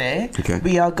different today. Okay.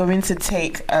 We are going to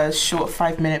take a short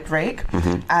 5-minute break.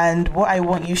 And what I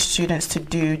want you students to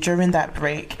do during that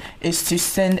break is to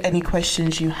send any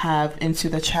questions you have into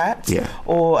the chat.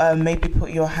 Or maybe put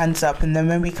your hands up. And then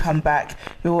when we come back,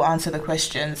 we will answer the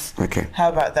questions. Okay. How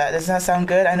about that? Does that sound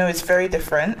good? I know it's very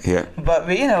different. Yeah. But,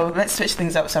 let's switch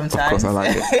things up sometimes. Of course,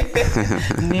 I like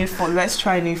it. Let's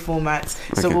try new formats.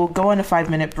 Okay. So we'll go on a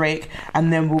 5-minute break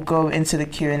and then we'll go into the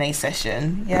Q&A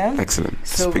session. Yeah. Excellent.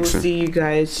 So we'll see you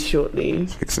guys shortly.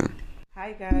 Excellent.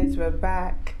 Hi guys, we're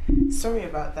back. Sorry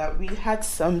about that. We had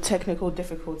some technical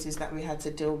difficulties that we had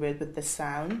to deal with the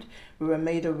sound. We were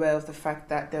made aware of the fact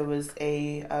that there was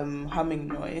a humming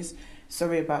noise.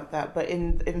 Sorry about that. But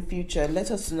in future,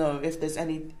 let us know if there's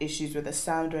any issues with the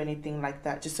sound or anything like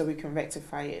that, just so we can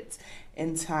rectify it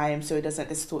in time so it doesn't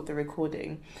distort the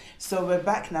recording. So we're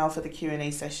back now for the Q&A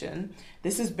session.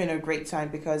 This has been a great time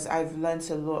because I've learned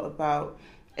a lot about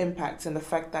impact and the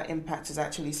fact that impact is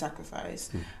actually sacrifice.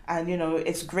 And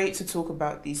it's great to talk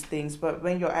about these things, but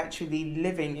when you're actually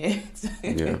living it,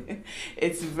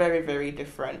 it's very, very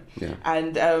different.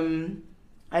 And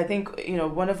I think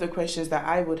one of the questions that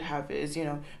I would have is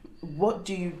what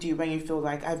do you do when you feel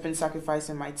like I've been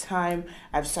sacrificing my time,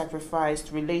 I've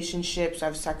sacrificed relationships,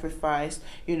 I've sacrificed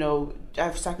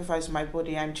my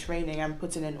body, I'm training, I'm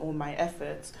putting in all my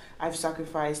efforts, I've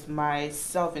sacrificed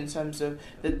myself in terms of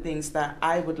the things that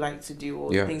I would like to do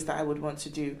or the things that I would want to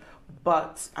do,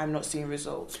 but I'm not seeing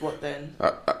results. What then?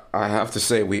 I have to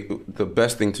say, the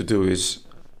best thing to do is,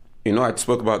 I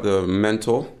spoke about the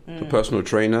mentor, the personal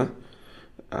trainer,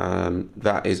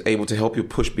 that is able to help you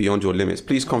push beyond your limits.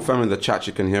 Please confirm in the chat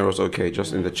you can hear us okay.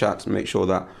 Just in the chat, make sure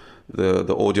that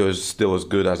the audio is still as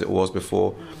good as it was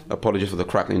before. Apologies for the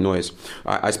crackling noise.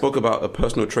 I spoke about a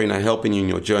personal trainer helping you in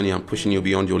your journey and pushing you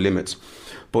beyond your limits.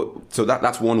 So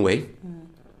that's one way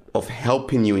of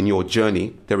helping you in your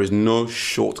journey. There is no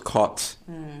shortcut.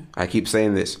 I keep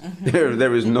saying this.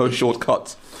 There is no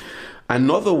shortcut.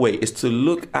 Another way is to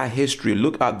look at history,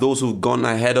 look at those who've gone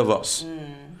ahead of us.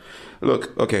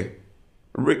 Look, okay,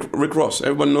 Rick Ross.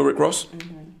 Everyone know Rick Ross?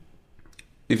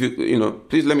 If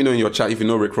please let me know in your chat if you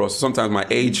know Rick Ross. Sometimes my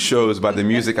age shows by the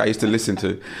music I used to listen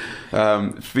to.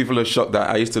 People are shocked that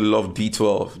I used to love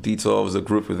D12. D12 was a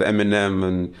group with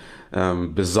Eminem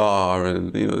and Bizarre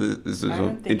and this is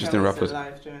interesting rappers.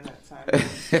 I don't think I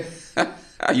was alive during that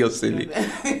time. You're silly.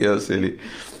 You're silly.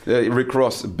 Rick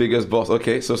Ross, biggest boss.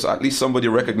 Okay, so at least somebody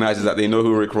recognizes that they know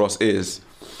who Rick Ross is.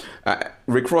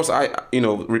 Rick Ross,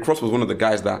 Rick Ross was one of the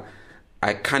guys that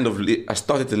I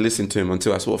started to listen to him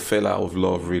until I sort of fell out of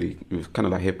love. Really, it was kind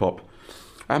of like hip hop.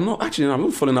 I'm not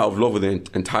falling out of love with it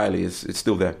entirely. It's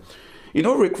still there.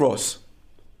 Rick Ross.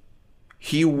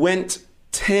 He went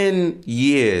 10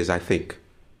 years, I think.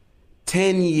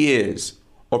 10 years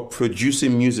of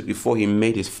producing music before he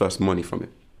made his first money from it.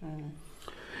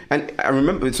 And I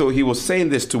remember, so he was saying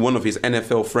this to one of his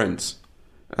NFL friends.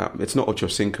 It's not Ocho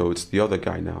Cinco, it's the other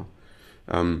guy now.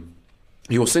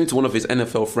 he was saying to one of his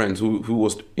NFL friends who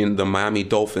was in the Miami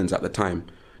Dolphins at the time.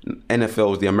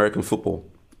 NFL was the American football.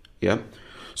 Yeah.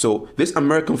 So this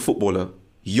American footballer,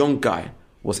 young guy,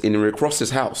 was in Rick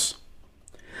Ross's house.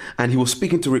 And he was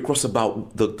speaking to Rick Ross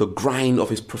about the grind of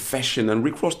his profession. And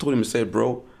Rick Ross told him, he said,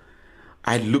 bro,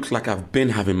 I look like I've been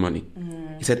having money.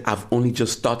 He said, I've only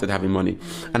just started having money.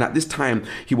 And at this time,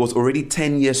 he was already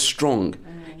 10 years strong.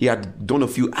 He had done a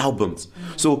few albums.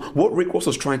 So what Rick Ross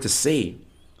was trying to say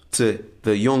to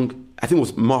the young, I think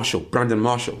it was Brandon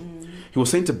Marshall. He was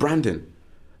saying to Brandon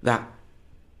that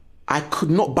I could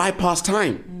not bypass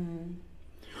time.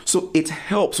 So it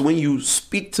helps when you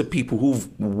speak to people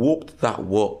who've walked that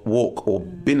walk or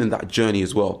been in that journey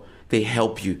as well. They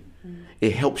help you.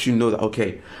 It helps you know that,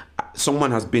 okay,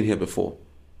 someone has been here before.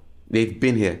 They've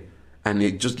been here. And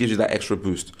it just gives you that extra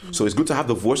boost. So it's good to have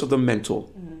the voice of the mentor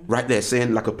right there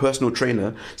saying, like a personal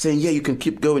trainer, saying, yeah, you can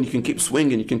keep going, you can keep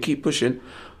swinging, you can keep pushing.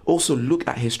 Also look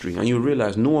at history and you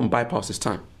realize no one bypasses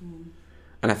time.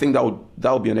 And I think that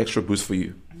would be an extra boost for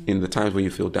you in the times when you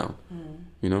feel down,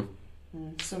 you know?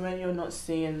 So when you're not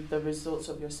seeing the results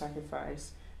of your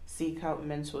sacrifice, seek out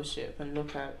mentorship and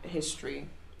look at history.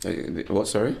 What,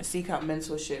 sorry? Seek out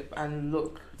mentorship and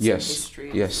look at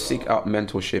history. Yes, well. Seek out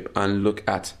mentorship and look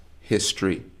at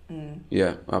history.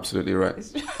 Yeah, absolutely right.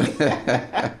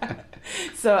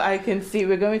 So I can see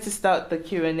we're going to start the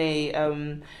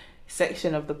Q&A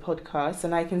section of the podcast,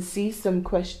 and I can see some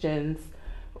questions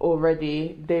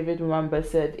already. David Mwamba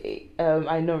said,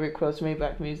 I know Rick Ross,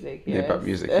 Maybach Music. Yes. Maybach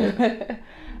Music,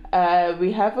 yeah.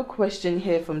 We have a question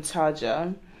here from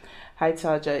Taja. Hi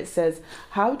Taja. It says,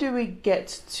 how do we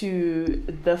get to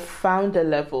the founder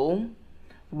level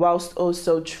whilst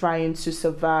also trying to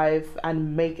survive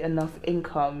and make enough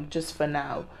income just for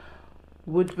now?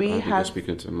 Would we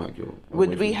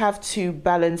have to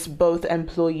balance both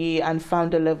employee and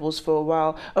founder levels for a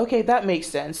while? Okay, that makes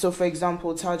sense. So for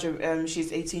example, Taja,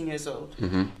 she's 18 years old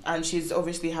and she's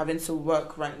obviously having to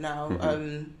work right now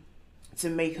to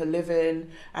make a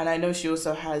living, and I know she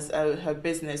also has her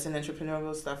business and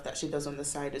entrepreneurial stuff that she does on the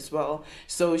side as well.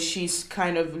 So she's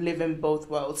kind of living both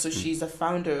worlds. So she's a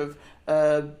founder of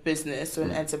a business or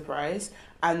an enterprise,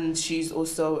 and she's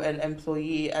also an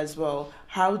employee as well.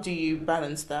 How do you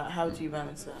balance that?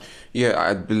 Yeah,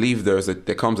 I believe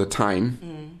there comes a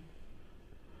time.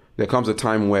 There comes a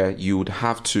time where you would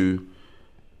have to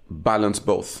balance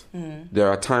both. There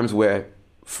are times where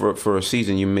for a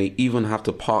season you may even have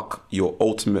to park your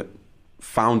ultimate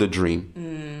founder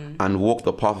dream and walk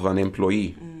the path of an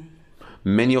employee.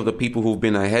 Many of the people who've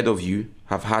been ahead of you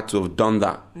have had to have done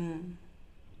that.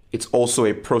 It's also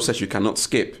a process you cannot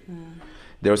skip.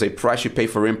 There is a price you pay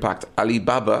for impact. Ali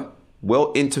Baba,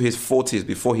 well into his 40s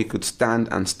before he could stand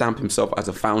and stamp himself as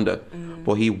a founder,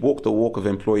 but he walked the walk of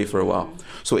employee for a while.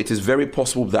 So it is very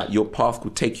possible that your path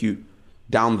could take you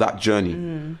down that journey.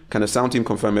 Can the sound team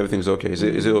confirm everything's okay? Is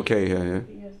it okay here?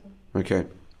 Yeah? Yes, sir. Okay.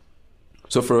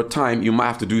 So for a time, you might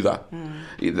have to do that.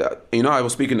 You know, I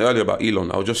was speaking earlier about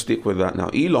Elon. I'll just stick with that now.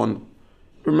 Elon,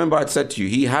 remember I said to you,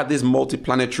 he had these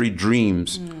multi-planetary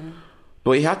dreams,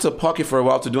 but he had to park it for a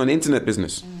while to do an internet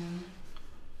business.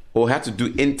 Or had to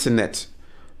do internet.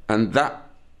 And that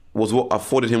was what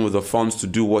afforded him with the funds to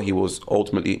do what he was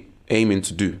ultimately aiming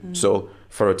to do. So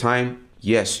for a time,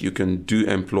 yes, you can do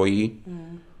employee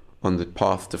on the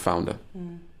path to founder.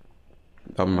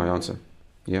 That was my answer.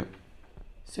 Yeah.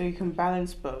 So you can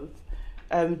balance both.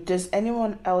 Does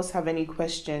anyone else have any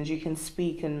questions? You can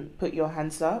speak and put your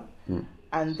hands up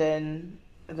and then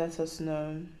let us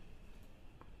know.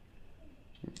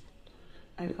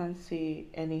 I can't see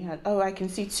any hand. Oh, I can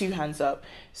see 2 hands up.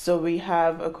 So we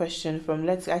have a question from,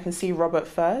 I can see Robert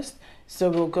first. So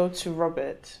we'll go to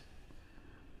Robert.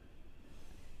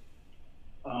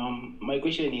 My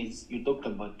question is, you talked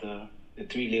about the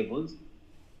 3 levels.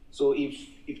 So if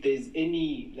there's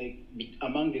any, like,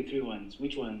 among the 3 ones,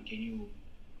 which one can you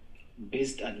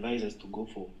best advise us to go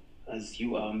for as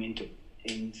you are a mentor?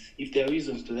 And if there are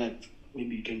reasons to that,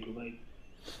 maybe you can provide.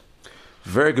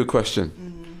 Very good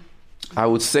question. I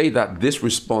would say that this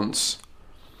response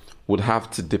would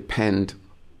have to depend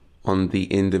on the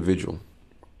individual.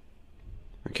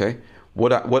 Okay?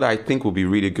 What I think will be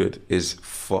really good is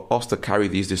for us to carry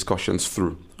these discussions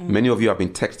through. Many of you have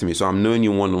been texting me, so I'm knowing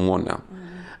you one-on-one now.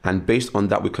 And based on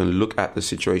that, we can look at the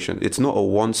situation. It's not a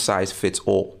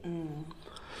one-size-fits-all.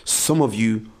 Some of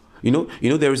you, you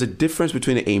know, there is a difference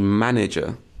between a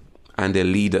manager and a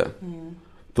leader.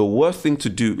 The worst thing to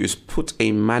do is put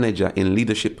a manager in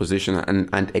leadership position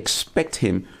and expect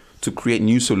him to create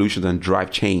new solutions and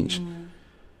drive change.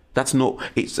 That's not,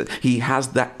 he has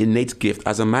that innate gift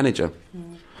as a manager.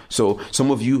 So some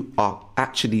of you are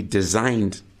actually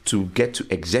designed to get to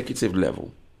executive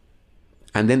level.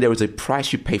 And then there is a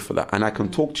price you pay for that. And I can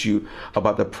talk to you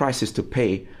about the prices to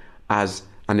pay as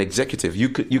an executive. You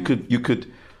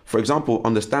could, for example,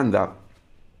 understand that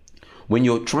when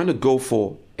you're trying to go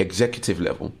for executive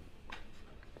level,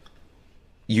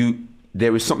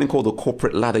 there is something called the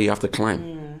corporate ladder you have to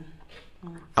climb.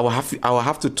 I will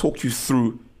have to talk you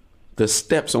through the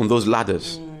steps on those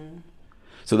ladders.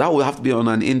 So that will have to be on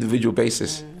an individual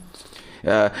basis.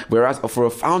 Whereas for a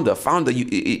founder, one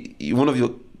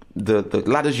of the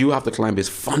ladders you have to climb is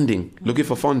funding, looking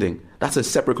for funding. That's a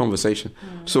separate conversation.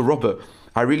 So Robert,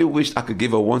 I really wish I could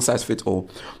give a one size fits all,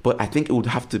 but I think it would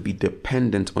have to be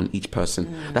dependent on each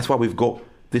person. That's why we've got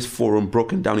this forum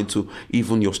broken down into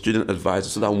even your student advisor,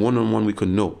 so that one-on-one we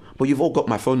can know. But you've all got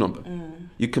my phone number.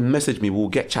 You can message me, we'll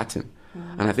get chatting.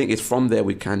 And I think it's from there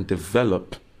we can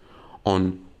develop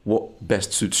on what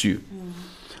best suits you.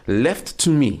 Left to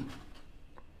me,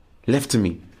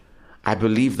 I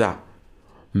believe that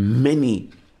many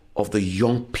of the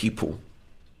young people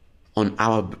on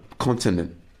our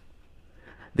continent,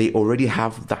 they already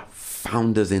have that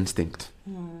founder's instinct.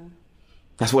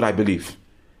 That's what I believe.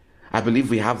 I believe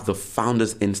we have the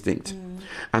founder's instinct.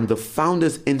 And the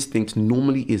founder's instinct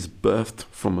normally is birthed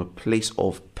from a place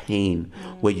of pain,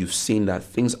 where you've seen that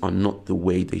things are not the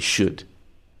way they should.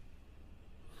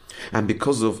 And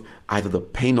because of either the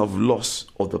pain of loss,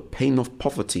 or the pain of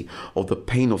poverty, or the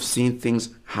pain of seeing things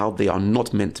how they are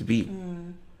not meant to be,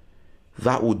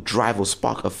 that will drive or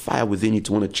spark a fire within you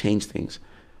to want to change things.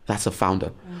 That's a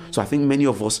founder. So I think many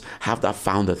of us have that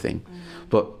founder thing.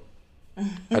 But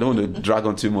I don't want to drag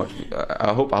on too much.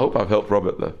 I hope I've helped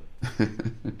Robert though.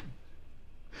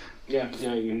 Yeah,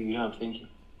 you have. Thank you.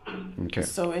 Okay.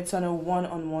 So it's on a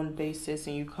one-on-one basis,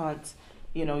 and you can't,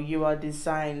 you are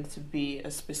designed to be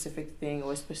a specific thing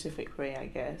or a specific way, I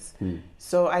guess.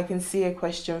 So I can see a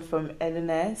question from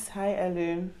Elunes. Hi,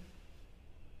 Elu.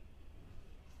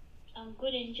 I'm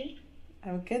good, Angel.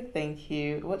 I'm good, thank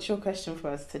you. What's your question for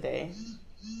us today?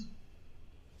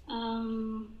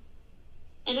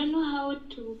 I don't know how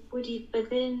to put it, but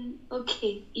then,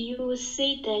 okay, you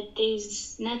say that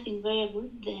there's nothing variable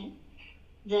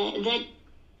that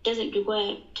doesn't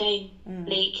require time.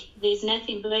 Like, there's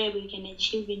nothing variable you can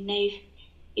achieve in life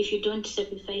if you don't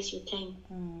sacrifice your time.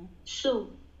 So,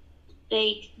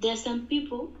 like, there are some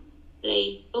people,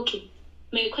 like, okay,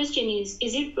 my question is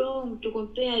it wrong to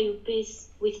compare your pace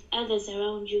with others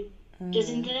around you?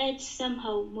 Doesn't that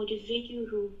somehow motivate you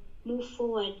to move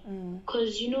forward?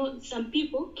 Because some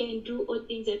people can do all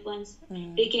things at once.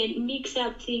 They can mix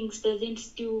up things but then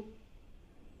still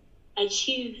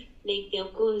achieve like their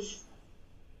goals.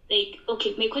 Like,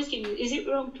 okay, my question is it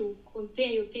wrong to compare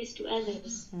your pace to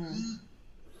others?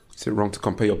 Is it wrong to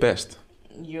compare your best?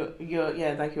 Your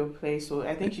like your place, or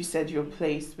I think you said your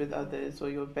place with others, or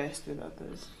your best with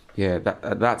others. Yeah,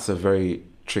 that's a very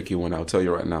tricky one, I'll tell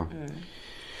you right now.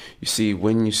 You see,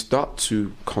 when you start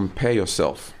to compare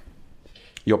yourself,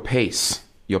 your pace,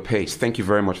 thank you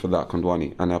very much for that,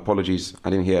 Kondwani, and apologies, I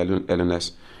didn't hear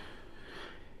LNS.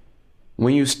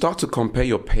 When you start to compare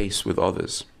your pace with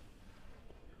others,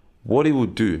 what it will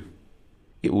do,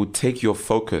 it will take your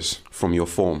focus from your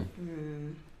form.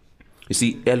 You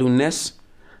see, Elunes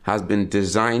has been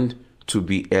designed to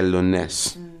be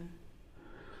Elunes.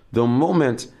 The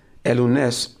moment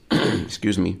Elunes,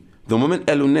 the moment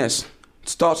Elunes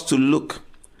starts to look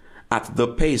at the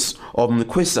pace of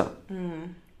Mkwisa,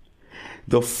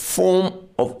 the form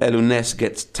of Elunes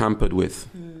gets tampered with.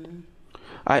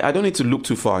 I don't need to look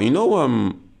too far.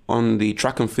 On the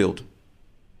track and field,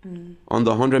 on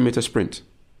the 100-meter sprint,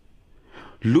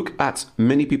 look at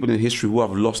many people in history who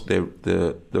have lost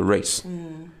the race.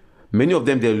 Many of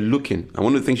them, they're looking, and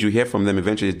one of the things you hear from them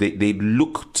eventually is they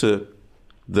look to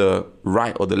the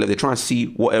right or the left. They try and see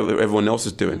what everyone else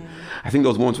is doing. I think there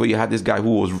was once where you had this guy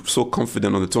who was so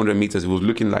confident on the 200 meters, he was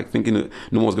looking like thinking that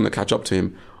no one was going to catch up to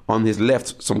him. On his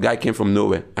left, some guy came from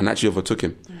nowhere and actually overtook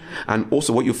him. And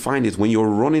also what you find is when you're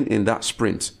running in that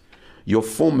sprint, your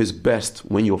form is best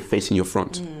when you're facing your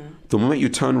front. The moment you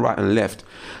turn right and left,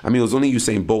 I mean, it was only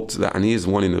Usain Bolt that, and he is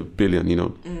 1 in a billion,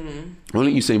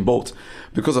 Only Usain Bolt,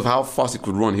 because of how fast he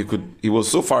could run, he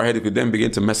was so far ahead, he could then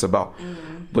begin to mess about.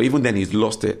 But even then, he's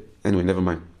lost it. Anyway, never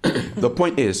mind. The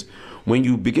point is, when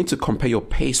you begin to compare your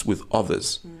pace with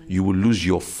others, you will lose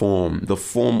your form, the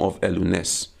form of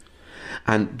Elunes.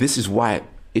 And this is why,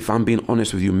 if I'm being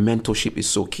honest with you, mentorship is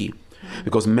so key.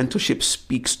 Because mentorship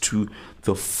speaks to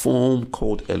the form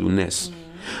called Elunes.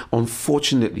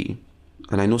 Unfortunately,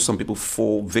 and I know some people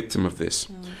fall victim of this,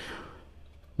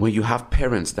 when you have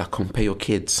parents that compare your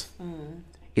kids,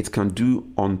 it can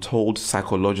do untold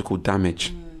psychological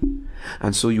damage.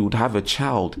 And so you would have a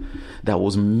child that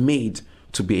was made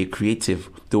to be a creative.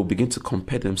 They will begin to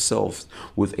compare themselves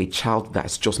with a child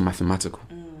that's just mathematical.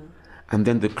 And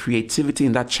then the creativity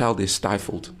in that child is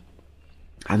stifled.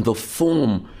 And the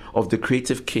form of the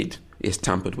creative kid is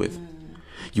tampered with.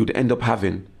 You'd end up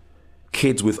having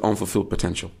kids with unfulfilled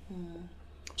potential.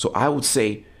 So I would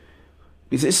say,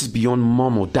 this is beyond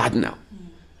mom or dad now.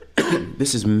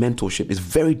 This is mentorship. It's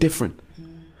very different.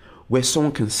 Where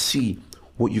someone can see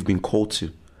what you've been called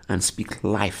to and speak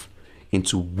life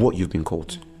into what you've been called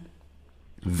to.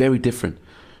 Very different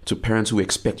to parents who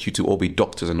expect you to all be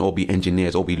doctors and all be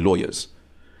engineers, all be lawyers.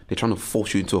 They're trying to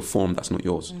force you into a form that's not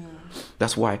yours.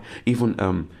 That's why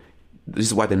even, this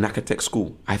is why the Naka Tech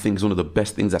School, I think, is one of the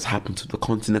best things that's happened to the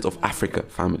continent of Africa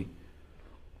family.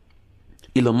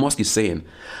 Elon Musk is saying,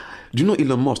 do you know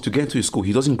Elon Musk, to get into his school,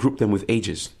 he doesn't group them with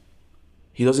ages.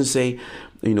 He doesn't say,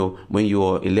 when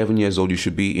you're 11 years old, you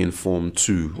should be in Form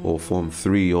 2 or Form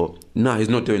 3 or... No, he's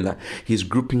not doing that. He's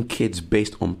grouping kids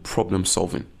based on problem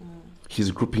solving.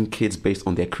 He's grouping kids based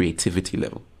on their creativity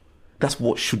level. That's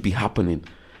what should be happening.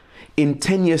 In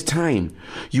 10 years' time,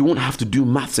 you won't have to do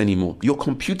maths anymore. Your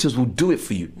computers will do it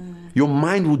for you. Your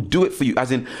mind will do it for you.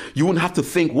 As in, you won't have to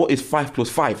think, what is 5 plus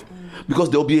 5? Because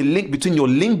there'll be a link between your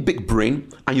limbic brain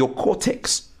and your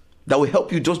cortex that will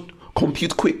help you just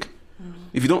compute quick.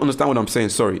 If you don't understand what I'm saying,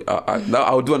 sorry.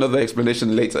 I'll do another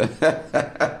explanation later.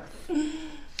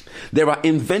 There are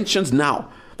inventions now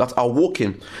that are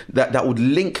working that would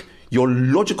link your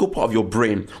logical part of your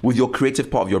brain with your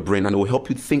creative part of your brain, and it will help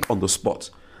you think on the spot.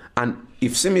 And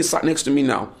if Simi is sat next to me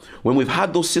now, when we've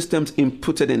had those systems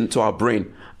inputted into our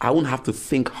brain, I won't have to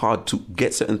think hard to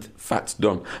get certain facts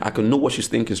done. I can know what she's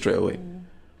thinking straight away.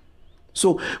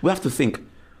 So we have to think,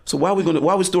 so why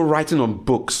are we still writing on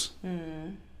books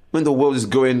when the world is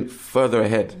going further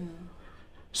ahead?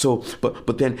 So,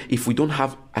 but then if we don't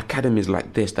have academies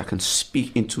like this that can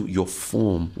speak into your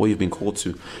form, what you've been called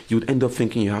to, you would end up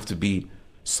thinking you have to be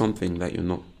something that you're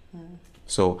not.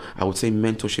 So I would say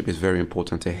mentorship is very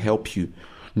important to help you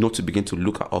not to begin to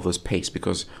look at others' pace,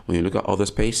 because when you look at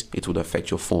others' pace, it would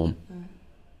affect your form.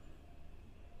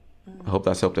 I hope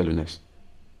that's helped, Elunes.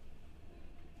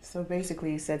 So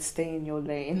basically you said stay in your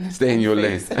lane. Stay in your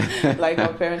lane. Like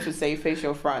our parents would say, face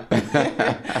your front.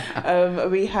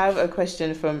 We have a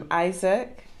question from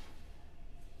Isaac.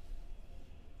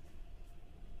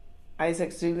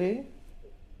 Isaac Zulu.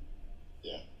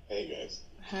 Yeah. Hey guys.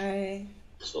 Hi.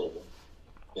 So,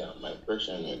 my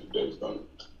question is based on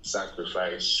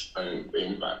sacrifice and the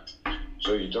impact.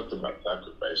 So you talked about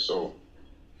sacrifice. So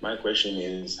my question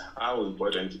is how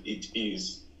important it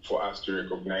is for us to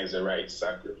recognize the right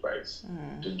sacrifice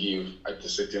to give at a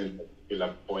certain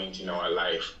particular point in our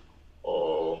life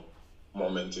or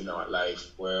moment in our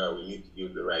life where we need to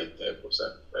give the right type of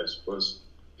sacrifice. Because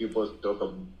people talk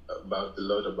about a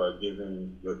lot about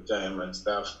giving your time and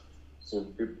stuff. So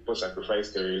people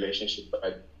sacrifice their relationship.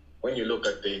 But when you look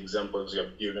at the examples you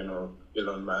have given of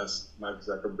Elon Musk, Mark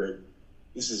Zuckerberg,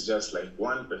 this is just like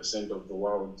 1% of the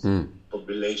world's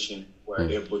population who are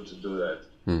able to do that.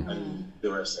 And they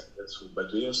were successful.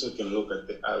 But we also can look at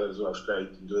the others who have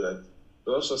tried to do that.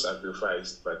 They also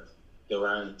sacrificed, but they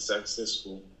weren't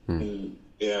successful in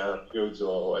their fields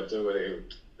or whatever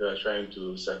they are trying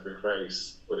to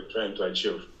sacrifice or trying to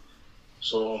achieve.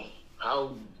 So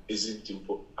how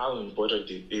important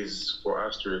it is for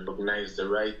us to recognize the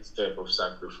right type of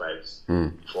sacrifice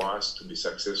for us to be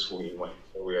successful in what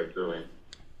we are doing?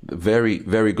 Very,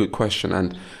 very good question.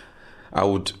 And I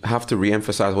would have to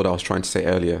re-emphasize what I was trying to say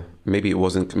earlier. Maybe I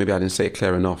didn't say it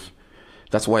clear enough.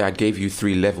 That's why I gave you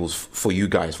 3 levels for you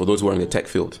guys, for those who are in the tech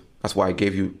field. That's why I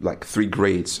gave you like 3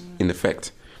 grades in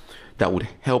effect that would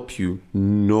help you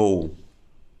know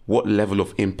what level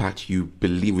of impact you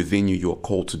believe within you you're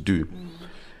called to do.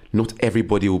 Not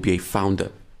everybody will be a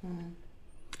founder.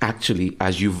 Actually,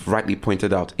 as you've rightly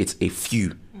pointed out, it's a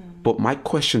few. But my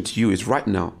question to you is right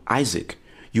now, Isaac,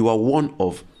 you are one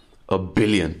of a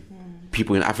billion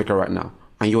people in Africa right now,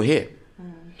 and you're here.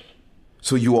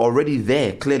 So you're already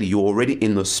there. Clearly, you're already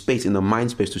in the space, in the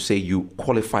mind space to say you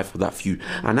qualify for that few.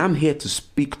 And I'm here to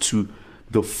speak to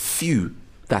the few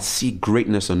that see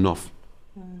greatness enough.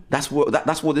 That's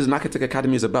what this Naka Tech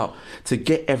Academy is about, to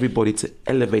get everybody to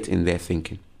elevate in their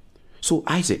thinking. So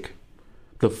Isaac,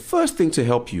 the first thing to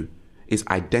help you is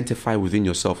identify within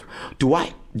yourself, do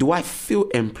I feel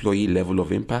employee level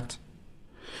of impact?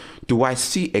 Do I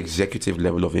see executive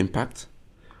level of impact?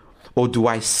 Or do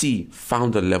I see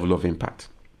founder level of impact?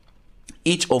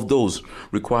 Each of those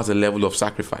requires a level of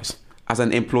sacrifice. As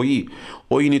an employee,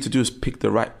 all you need to do is pick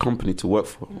the right company to work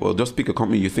for. Or just pick a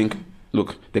company you think,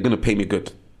 look, they're going to pay me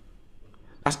good.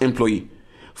 That's employee.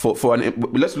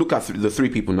 let's look at the three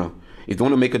people now. If they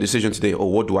want to make a decision today,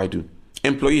 what do I do?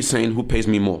 Employee is saying, who pays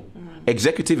me more?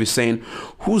 Executive is saying,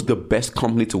 who's the best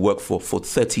company to work for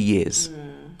 30 years?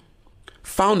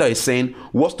 Founder is saying,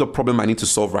 what's the problem I need to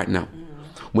solve right now?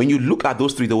 When you look at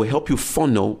those three, they will help you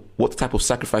funnel what type of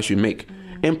sacrifice you make.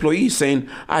 Employee is saying,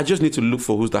 I just need to look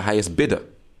for who's the highest bidder.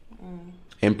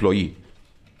 Employee.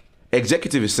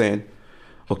 Executive is saying,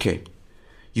 okay,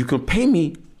 you can pay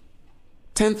me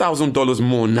 $10,000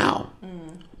 more now,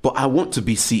 but I want to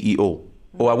be CEO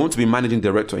or I want to be managing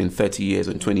director in 30 years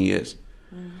and 20 years.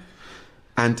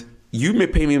 And you may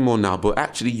pay me more now, but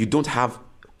actually you don't have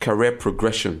career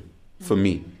progression for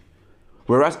me.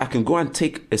 Whereas I can go and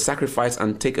take a sacrifice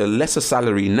and take a lesser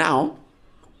salary now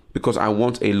because I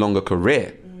want a longer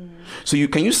career. So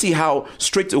you see how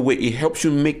straight away it helps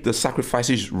you make the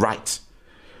sacrifices right.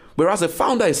 Whereas a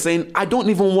founder is saying, I don't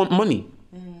even want money.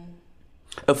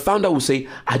 A founder will say,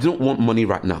 I don't want money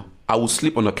right now. I will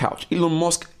sleep on a couch. Elon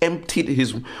Musk emptied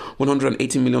his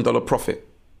 $180 million profit.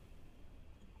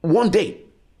 One day,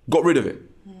 got rid of it.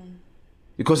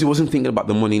 Because he wasn't thinking about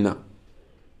the money now.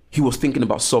 He was thinking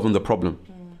about solving the problem.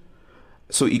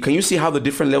 So can you see how the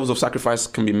different levels of sacrifice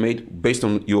can be made based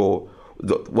on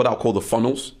what I'll call the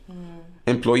funnels?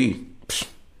 Employee,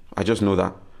 I just know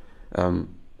that.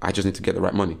 I just need to get the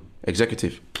right money.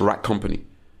 Executive, right company.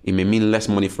 It may mean less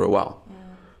money for a while.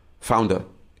 Founder,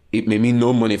 it may mean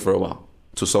no money for a while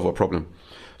to solve a problem.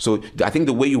 So I think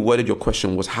the way you worded your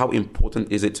question was, how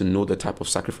important is it to know the type of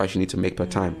sacrifice you need to make per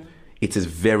time? It is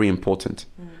very important.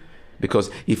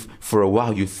 Because if for a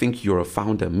while you think you're a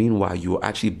founder, meanwhile you're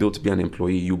actually built to be an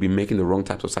employee, you'll be making the wrong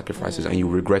types of sacrifices and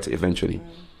you'll regret it eventually.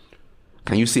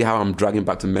 Can you see how I'm dragging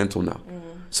back to mental now?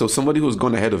 So somebody who's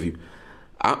gone ahead of you,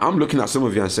 I'm looking at some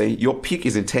of you and saying, your peak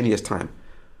is in 10 years' time.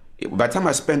 By the time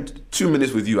I spend 2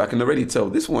 minutes with you, I can already tell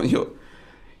this one,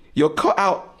 you're cut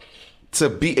out to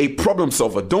be a problem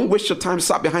solver. Don't waste your time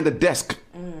sat behind a desk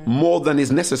more than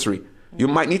is necessary. You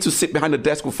might need to sit behind a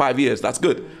desk for 5 years. That's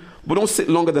good. But don't sit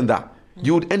longer than that.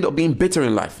 You would end up being bitter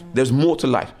in life. There's more to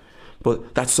life.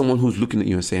 But that's someone who's looking at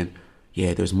you and saying,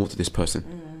 yeah, there's more to this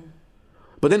person.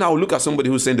 But then I'll look at somebody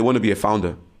who's saying they want to be a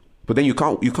founder. But then you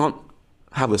can't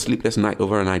have a sleepless night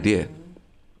over an idea.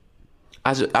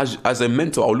 As a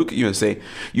mentor, I'll look at you and say,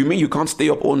 you mean you can't stay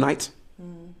up all night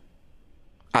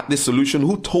at this solution?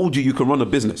 Who told you can run a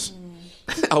business?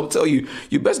 I'll tell you,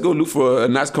 you best go look for a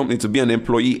nice company to be an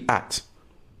employee at.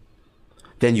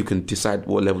 Then you can decide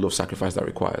what level of sacrifice that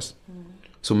requires.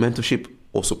 So mentorship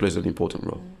also plays an important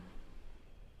role.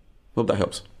 Hope that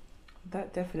helps.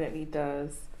 That definitely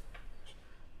does.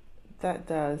 That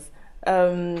does.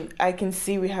 I can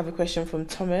see we have a question from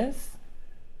Thomas.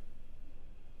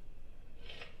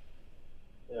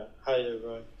 Yeah. Hi,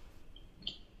 everyone.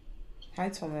 Hi,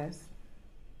 Thomas.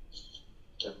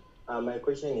 Yeah. My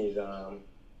question is,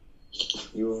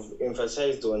 you've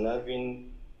emphasized on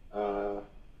having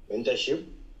mentorship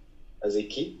as a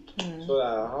key. So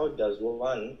how does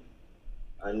one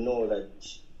know that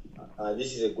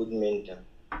this is a good mentor?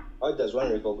 How does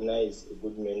one recognize a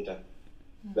good mentor,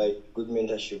 like good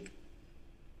mentorship?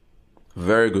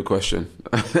 Very good question.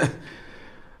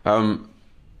 To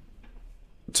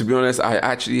be honest, I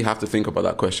actually have to think about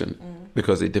that question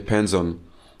because it depends on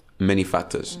many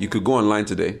factors. You could go online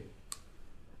today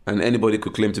and anybody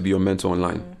could claim to be your mentor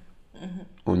online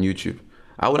on YouTube.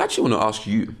 I would actually want to ask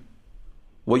you,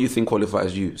 what do you think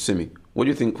qualifies you, Simi? What do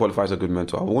you think qualifies a good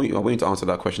mentor? I want you to answer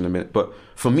that question in a minute. But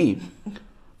for me,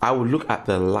 I would look at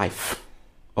the life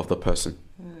of the person.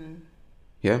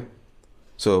 Yeah?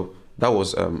 So that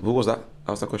was, who was that?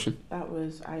 Asked that question? That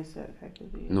was Isaac, I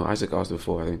believe. No, Isaac asked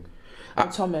before, I think.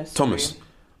 Thomas. Thomas.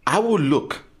 I will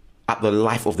look at the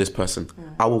life of this person.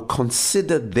 I will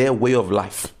consider their way of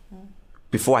life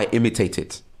before I imitate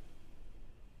it.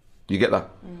 You get that?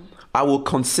 I will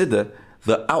consider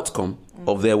the outcome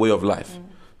of their way of life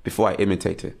before I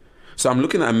imitate it. So I'm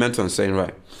looking at a mentor and saying,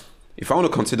 right, if I want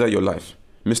to consider your life,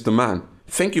 Mr. Man,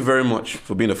 thank you very much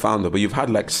for being a founder, but you've had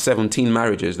like 17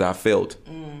 marriages that have failed.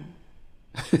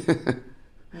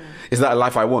 Is that a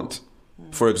life I want?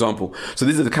 For example. So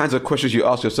these are the kinds of questions you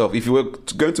ask yourself. If you were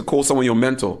going to call someone your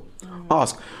mentor,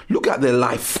 ask, look at their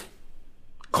life.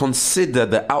 Consider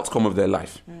the outcome of their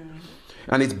life.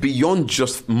 And it's beyond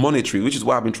just monetary, which is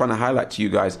why I've been trying to highlight to you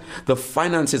guys. The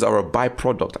finances are a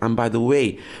byproduct. And by the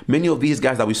way, many of these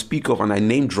guys that we speak of and I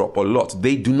name drop a lot,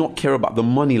 they do not care about the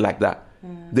money like that.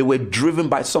 They were driven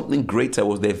by something greater,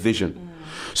 was their vision.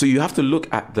 So you have to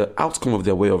look at the outcome of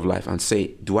their way of life and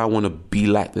say, do I want to be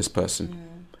like this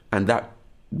person? And that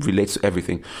relates to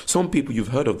everything. Some people, you've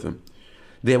heard of them.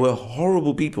 They were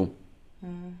horrible people.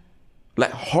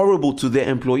 Like horrible to their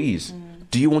employees.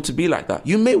 Do you want to be like that?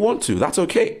 You may want to. That's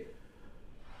okay.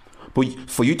 But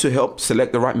for you to help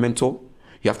select the right mentor,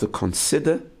 you have to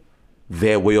consider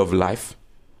their way of life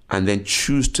and then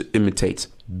choose to imitate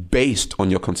based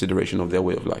on your consideration of their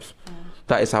way of life.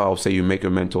 That is how I'll say you make a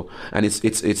mentor. And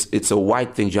it's a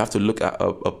wide thing. You have to look at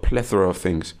a plethora of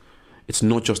things. It's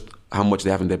not just how much they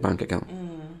have in their bank account.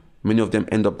 Many of them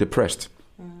end up depressed.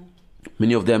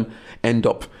 Many of them end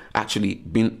up actually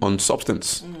being on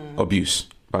substance abuse,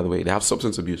 by the way. They have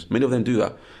substance abuse. Many of them do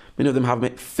that. Many of them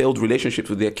have failed relationships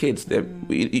with their kids.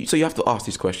 So you have to ask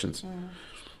these questions.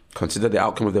 Consider the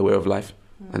outcome of their way of life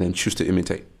and then choose to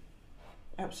imitate.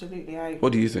 Absolutely.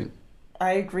 What do you think?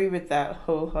 I agree with that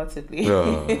wholeheartedly.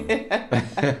 Oh.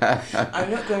 I'm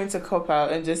not going to cop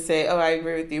out and just say, I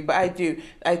agree with you, but I do.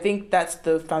 I think that's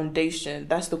the foundation.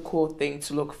 That's the core thing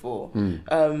to look for.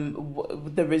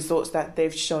 The results that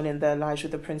they've shown in their lives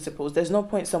with the principles. There's no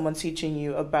point someone teaching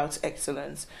you about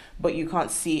excellence, but you can't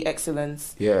see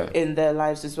excellence in their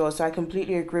lives as well. So I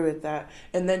completely agree with that.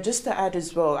 And then just to add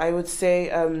as well, I would say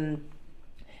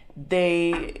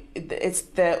it's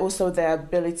also their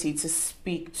ability to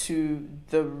speak to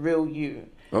the real you.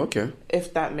 Okay.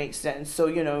 If that makes sense. So,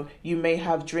 you may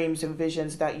have dreams and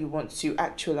visions that you want to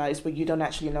actualize, but you don't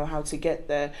actually know how to get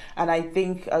there. And I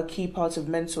think a key part of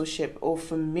mentorship, or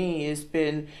for me, has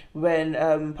been when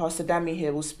Pastor Damy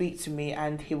here will speak to me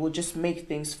and he will just make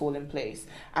things fall in place.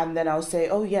 And then I'll say,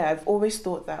 I've always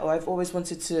thought that, or I've always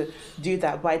wanted to do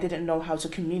that, but I didn't know how to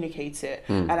communicate it.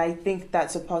 And I think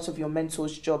that's a part of your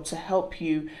mentor's job, to help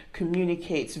you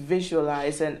communicate,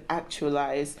 visualize, and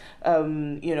actualize,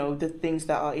 the things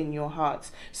that are in your heart.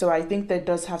 So I think there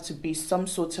does have to be some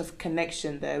sort of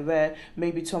connection there, where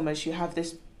maybe, Thomas, you have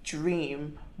this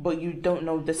dream but you don't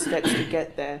know the steps to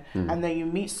get there, and then you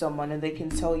meet someone and they can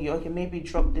tell you, okay, maybe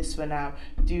drop this for now,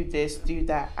 do this, do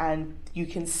that, and you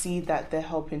can see that they're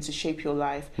helping to shape your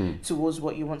life towards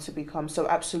what you want to become. So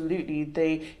absolutely,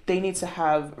 they need to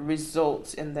have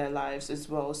results in their lives as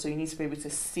well. So you need to be able to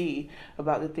see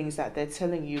about the things that they're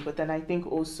telling you, but then I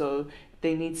think also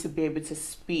they need to be able to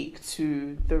speak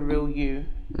to the real you.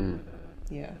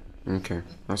 Yeah. Okay,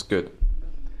 that's good.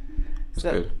 That's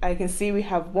so good. I can see we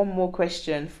have one more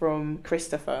question from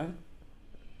Christopher.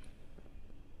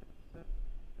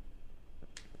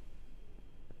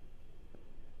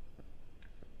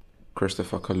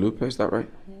 Christopher Kalupa, is that right?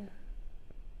 Yeah.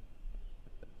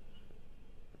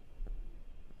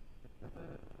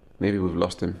 Maybe we've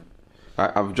lost him.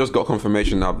 I've just got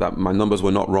confirmation now that my numbers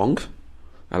were not wrong.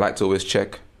 I like to always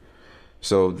check.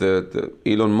 So the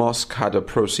Elon Musk had a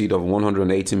proceed of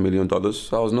 $180 million. So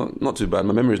that was not too bad.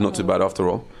 My memory is not too bad after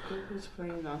all.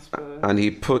 And he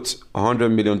put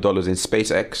 $100 million in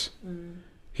SpaceX.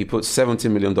 He put $70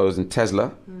 million in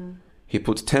Tesla. He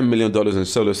put $10 million in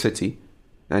Solar City.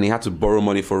 And he had to borrow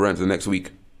money for rent the next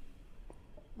week.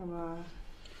 Wow.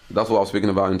 That's what I was speaking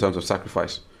about in terms of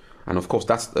sacrifice. And of course,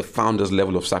 that's the founder's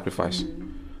level of sacrifice,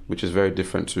 which is very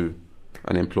different to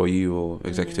an employee or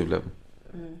executive level.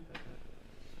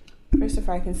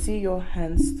 Christopher, I can see your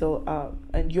hand still up,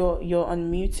 and you're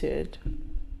unmuted.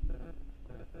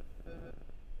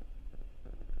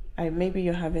 Maybe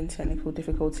you're having technical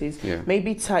difficulties. Yeah.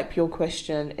 Maybe type your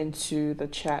question into the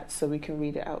chat so we can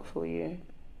read it out for you.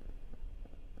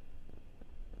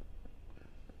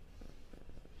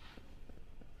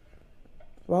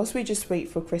 Whilst we just wait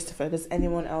for Christopher, does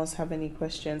anyone else have any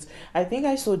questions? I think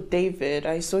I saw David.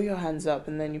 I saw your hands up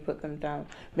and then you put them down.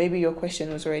 Maybe your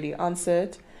question was already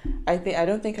answered. I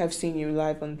don't think I've seen you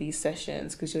live on these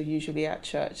sessions because you're usually at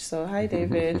church. So hi,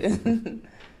 David.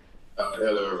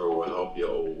 Hello everyone, hope you're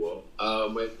all well.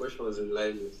 My question was in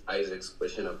line with Isaac's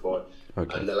question about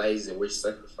analyzing which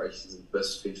sacrifice is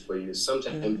best fit for you.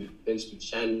 Sometimes you tend to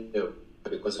channel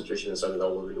the concentration on something that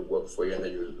will really work for you, and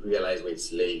then you realize when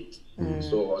it's late.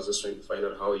 So I was just trying to find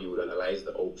out how you would analyze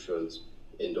the options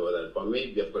and all that. But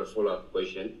maybe I've got a follow-up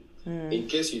question. In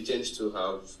case you tend to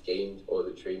have gained all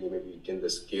the training, maybe you gain the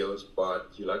skills,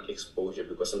 but you lack exposure,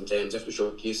 because sometimes you have to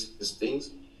showcase these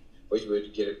things for you to be able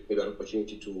to get maybe an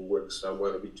opportunity to work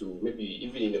somewhere, maybe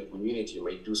even in a community you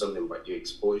might do something, but your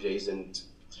exposure isn't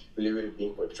really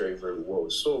being portrayed very well.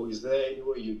 So is there any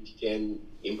way you can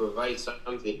improvise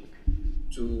something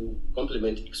to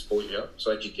complement exposure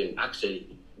so that you can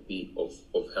actually be of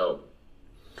help?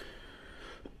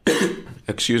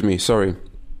 Excuse me, sorry.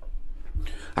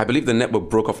 I believe the network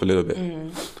broke off a little bit.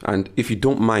 And if you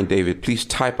don't mind, David, please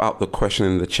type out the question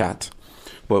in the chat.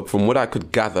 But from what I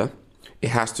could gather, it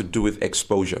has to do with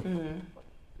exposure.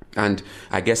 And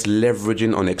I guess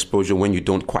leveraging on exposure when you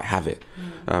don't quite have it.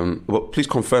 But please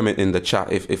confirm it in the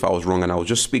chat if I was wrong, and I will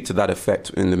just speak to that effect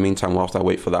in the meantime whilst I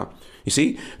wait for that. You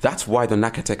see, that's why the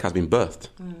Naka Tech has been birthed.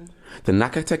 The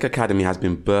Naka Tech Academy has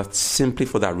been birthed simply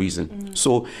for that reason.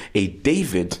 So a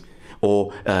David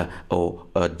or a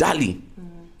Dali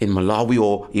in Malawi,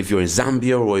 or if you're in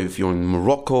Zambia, or if you're in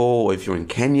Morocco, or if you're in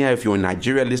Kenya, if you're in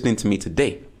Nigeria listening to me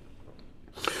today,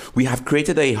 we have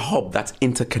created a hub that's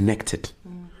interconnected.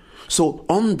 So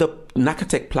on the Naka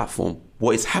Tech platform,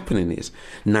 what is happening is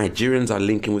Nigerians are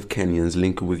linking with Kenyans,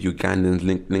 linking with Ugandans,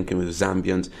 linking with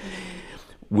Zambians,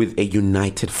 with a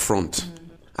united front.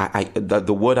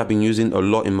 The word I've been using a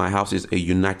lot in my house is a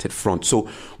united front. So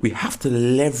we have to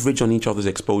leverage on each other's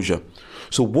exposure.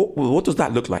 So what does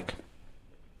that look like?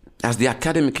 As the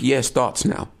academic year starts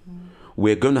now,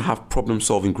 we're going to have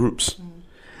problem-solving groups.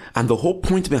 And the whole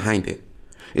point behind it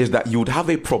is that you would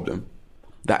have a problem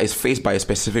that is faced by a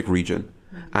specific region,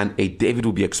 and a David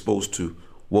will be exposed to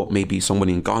what maybe someone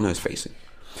in Ghana is facing.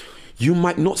 You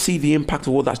might not see the impact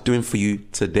of what that's doing for you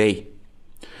today,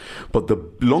 but the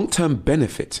long-term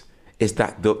benefit is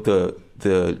that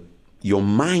your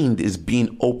mind is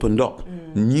being opened up.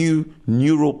 New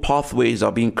neural pathways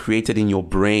are being created in your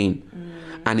brain,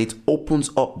 and it opens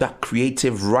up that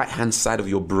creative right-hand side of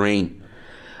your brain.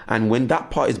 And when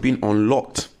that part is being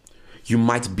unlocked, you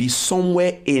might be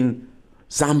somewhere in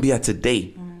Zambia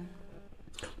today,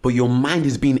 but your mind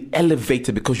is being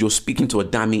elevated because you're speaking to a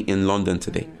Damy in London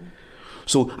today.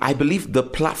 So I believe the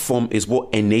platform is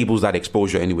what enables that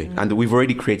exposure anyway, and we've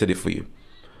already created it for you.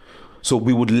 So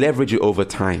we would leverage it over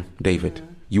time, David.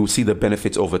 You will see the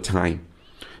benefits over time.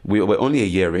 We're only a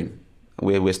year in.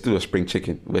 We're still a spring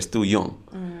chicken. We're still young,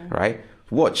 right?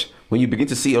 Watch. When you begin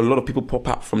to see a lot of people pop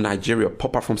up from Nigeria,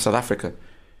 pop up from South Africa,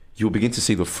 you'll begin to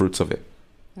see the fruits of it.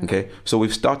 Okay? So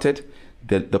we've started.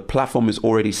 The platform is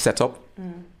already set up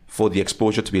for the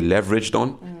exposure to be leveraged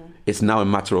on. It's now a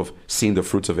matter of seeing the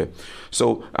fruits of it.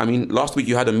 So, I mean, last week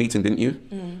you had a meeting, didn't you?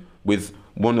 With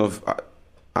one of,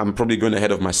 I'm probably going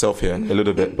ahead of myself here a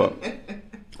little bit, but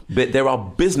there are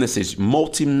businesses,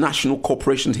 multinational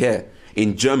corporations here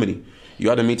in Germany. You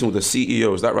had a meeting with the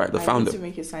CEO, is that right? The founder. I need to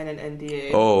make you sign an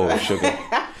NDA. Oh, sugar.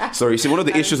 Sorry, see, one of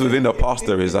the issues within a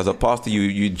pastor is, as a pastor,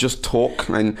 you just talk,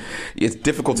 and it's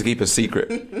difficult to keep a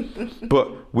secret.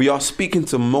 But we are speaking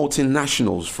to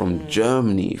multinationals from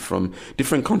Germany, from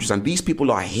different countries, and these people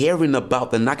are hearing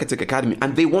about the Naka Tech Academy,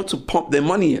 and they want to pump their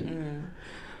money in.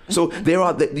 So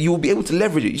you'll be able to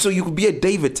leverage it. So you could be a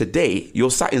David today, you're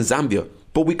sat in Zambia,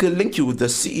 but we could link you with the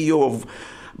CEO of...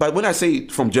 But when I say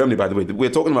from Germany, by the way, we're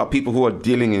talking about people who are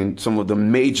dealing in some of the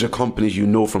major companies you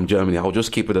know from Germany. I'll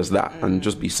just keep it as that and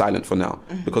just be silent for now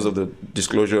because of the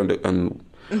disclosure and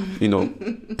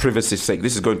privacy's sake.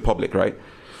 This is going public, right?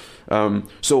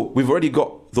 So we've already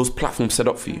got those platforms set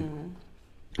up for you.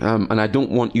 And I don't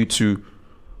want you to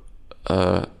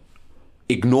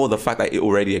ignore the fact that it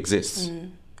already exists.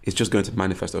 It's just going to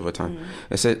manifest over time.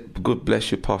 I said, God bless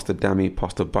you, Pastor Damy,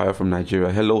 Pastor Bayo from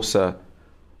Nigeria. Hello, sir.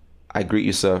 I greet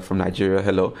you, sir, from Nigeria.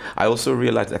 Hello. I also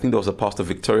realized, I think there was a Pastor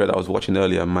Victoria that I was watching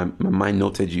earlier. My mind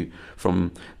noted you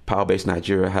from Powerbase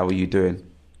Nigeria. How are you doing?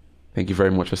 Thank you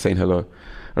very much for saying hello.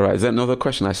 All right. Is there another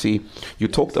question? I see you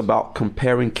talked about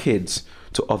comparing kids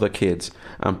to other kids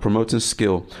and promoting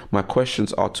skill. My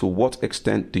questions are, to what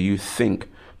extent do you think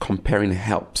comparing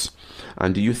helps?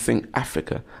 And do you think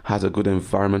Africa has a good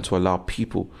environment to allow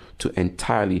people to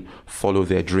entirely follow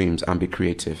their dreams and be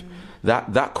creative?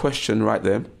 That question right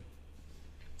there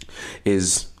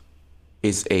is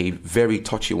a very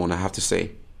touchy one, I have to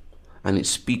say, and it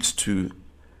speaks to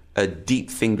a deep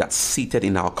thing that's seated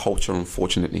in our culture,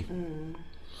 unfortunately.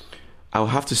 I'll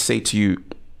have to say to you,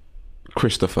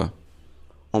 Christopher,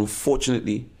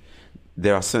 unfortunately,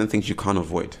 there are certain things you can't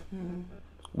avoid.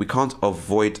 We can't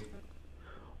avoid,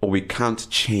 or we can't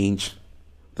change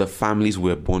the families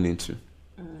we're born into.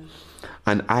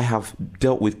 And I have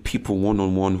dealt with people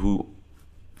one-on-one who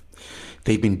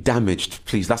they've been damaged.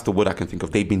 Please, that's the word I can think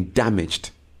of. They've been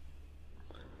damaged.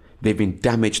 They've been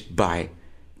damaged by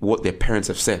what their parents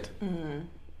have said.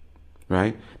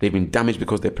 Right? They've been damaged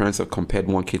because their parents have compared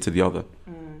one kid to the other.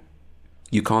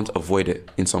 You can't avoid it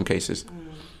in some cases.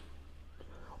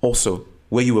 Also,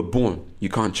 where you were born, you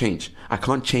can't change. I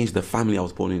can't change the family I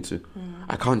was born into.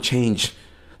 I can't change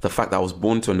the fact that I was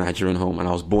born to a Nigerian home and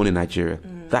I was born in Nigeria.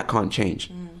 That can't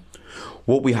change.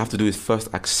 What we have to do is first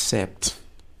accept,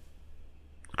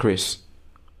 Chris,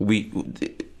 we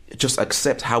just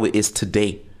accept how it is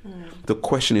today. The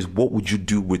question is, what would you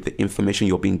do with the information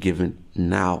you're being given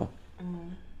now?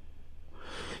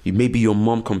 Maybe your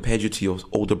mom compared you to your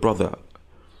older brother,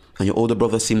 and your older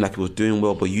brother seemed like he was doing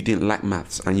well, but you didn't like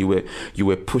maths, and you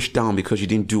were pushed down because you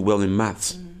didn't do well in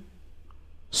maths.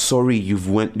 Sorry,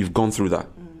 you've gone through that.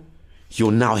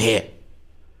 You're now here.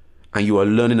 And you are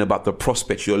learning about the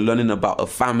prospects. You're learning about a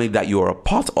family that you are a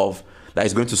part of that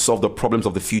is going to solve the problems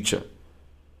of the future.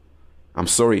 I'm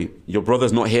sorry, your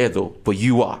brother's not here though, but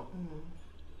you are.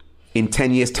 In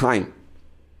 10 years' time,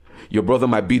 your brother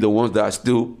might be the ones that are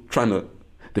still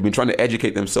they've been trying to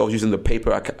educate themselves using the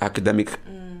paper academic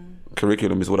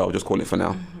curriculum is what I'll just call it for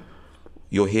now.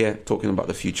 You're here talking about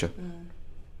the future.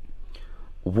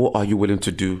 What are you willing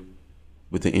to do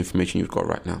with the information you've got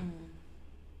right now?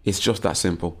 It's just that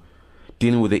simple.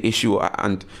 Dealing with the issue,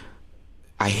 and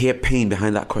I hear pain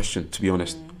behind that question, to be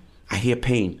honest. I hear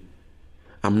pain.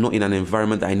 I'm not in an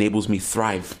environment that enables me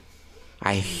thrive.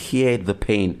 I hear the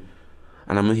pain,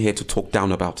 and I'm not here to talk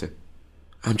down about it.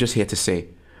 I'm just here to say,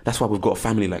 that's why we've got a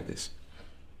family like this.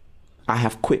 I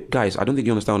have quit, guys, I don't think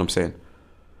you understand what I'm saying.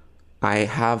 I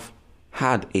have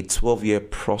had a 12-year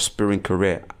prospering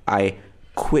career. I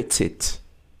quit it.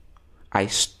 I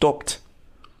stopped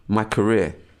my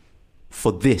career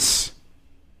for this.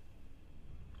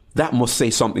 That must say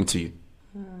something to you.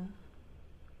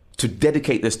 To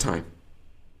dedicate this time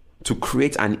to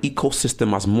create an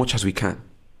ecosystem as much as we can.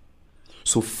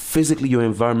 So physically your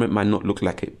environment might not look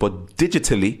like it, but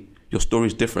digitally your story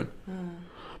is different.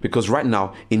 Because right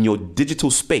now in your digital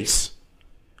space,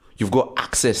 you've got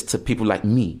access to people like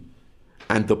me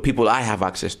and the people I have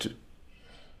access to.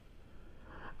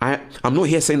 I'm not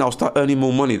here saying I'll start earning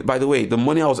more money. By the way, the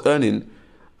money I was earning,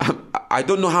 I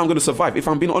don't know how I'm going to survive. If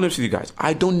I'm being honest with you guys,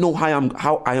 I don't know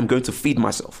how I am going to feed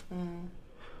myself.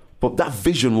 But that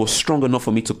vision was strong enough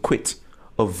for me to quit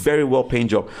a very well-paying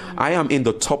job. I am in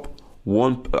the top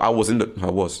one. I was.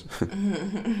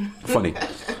 Funny.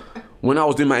 When I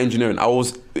was doing my engineering, I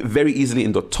was very easily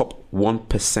in the top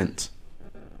 1%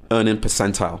 earning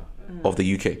percentile of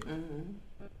the UK.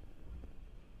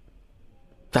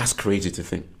 That's crazy to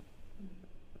think.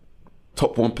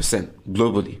 Top 1%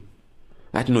 globally.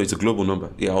 I didn't know it's a global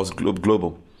number. Yeah, I was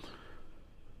global.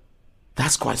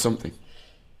 That's quite something.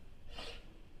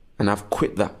 And I've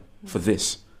quit that for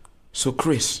this. So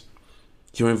Chris,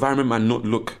 your environment might not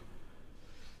look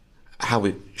how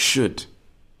it should,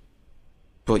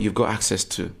 but you've got access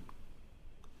to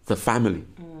the family,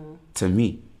 to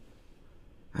me.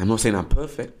 I'm not saying I'm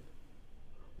perfect,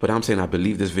 but I'm saying I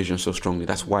believe this vision so strongly.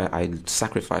 That's why I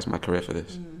sacrificed my career for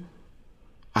this.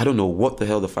 I don't know what the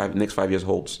hell the next 5 years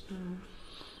holds.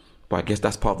 But I guess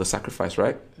that's part of the sacrifice,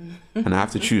 right? And I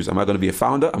have to choose. Am I going to be a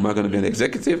founder? Am I going to be an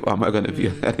executive? Or am I going to be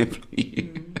an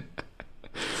employee?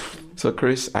 So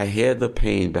Chris, I hear the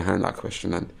pain behind that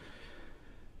question, and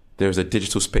there's a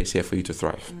digital space here for you to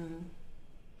thrive.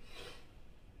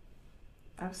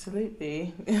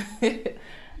 Absolutely.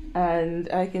 And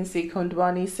I can see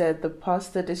Kondwani said the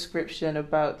pastor description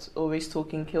about always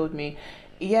talking killed me.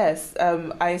 Yes,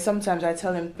 I sometimes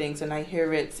tell him things and I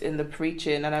hear it in the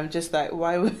preaching and I'm just like,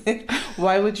 why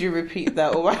would you repeat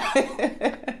that,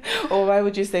 or why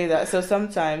would you say that? So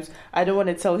sometimes I don't want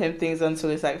to tell him things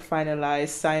until it's like finalized,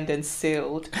 signed and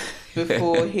sealed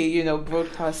before he,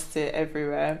 broadcasts it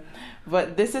everywhere.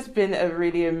 But this has been a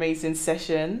really amazing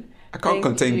session. I can't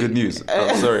contain good news.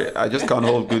 I'm sorry, I just can't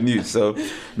hold good news. So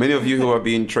many of you who are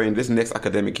being trained this next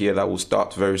academic year that will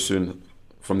start very soon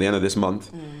from the end of this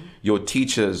month, your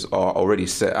teachers are already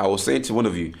set. I was saying to one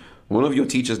of your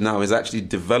teachers now has actually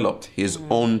developed his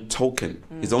own token,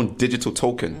 his own digital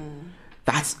token.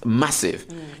 That's massive.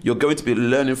 You're going to be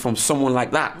learning from someone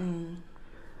like that.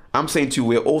 I'm saying to you,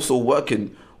 we're also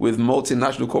working with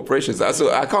multinational corporations.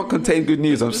 So I can't contain good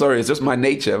news. I'm sorry. It's just my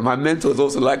nature. My mentor is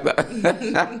also like that.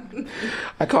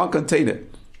 I can't contain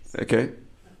it. Okay.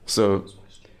 So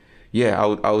yeah,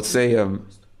 I would say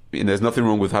there's nothing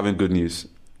wrong with having good news.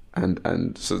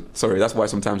 And so sorry, that's why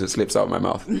sometimes it slips out of my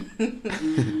mouth.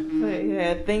 But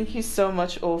yeah, thank you so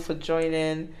much all for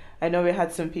joining. I know we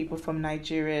had some people from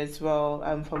Nigeria as well,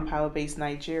 from Powerbase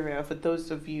Nigeria. For those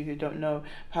of you who don't know,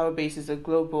 Powerbase is a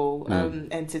global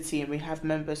entity and we have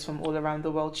members from all around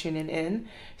the world tuning in.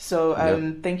 So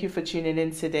thank you for tuning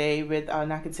in today with our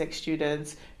Naka Tech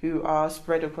students who are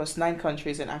spread across 9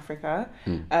 countries in Africa.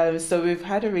 So we've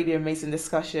had a really amazing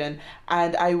discussion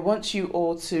and I want you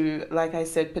all to, like I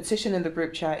said, petition in the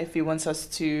group chat if you want us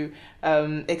to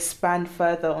expand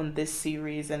further on this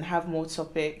series and have more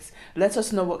topics. Let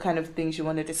us know what kind of things you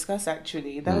want to discuss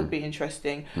actually. That would be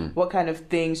interesting. What kind of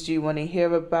things do you want to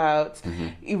hear about?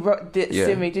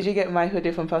 Simi, did you get my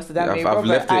hoodie from Pastor Damy? I've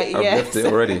left it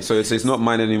already, so it's not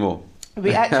mine anymore.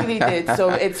 We actually did. So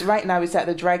it's right now, it's at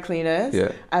the dry cleaners.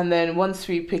 Yeah. And then once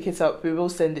we pick it up, we will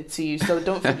send it to you. So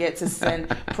don't forget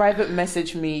to private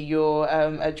message me your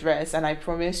address, and I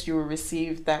promise you will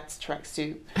receive that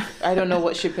tracksuit. I don't know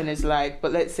what shipping is like,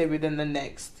 but let's say within the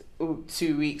next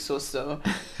 2 weeks or so.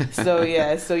 So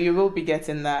yeah, so you will be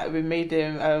getting that. We made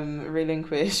him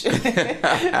relinquish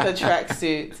the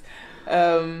tracksuit.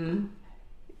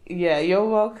 Yeah, you're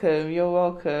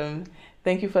welcome.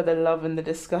 Thank you for the love and the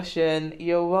discussion.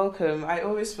 You're welcome. I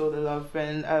always feel the love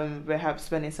when we're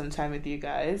spending some time with you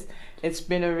guys. It's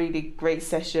been a really great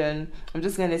session. I'm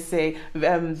just going to say,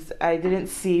 I didn't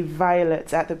see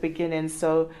Violet at the beginning.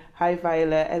 So, hi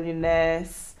Violet,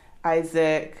 Elines,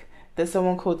 Isaac. There's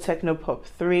someone called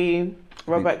Technopop3,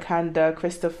 Robert Kanda,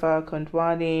 Christopher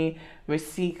Kondwani,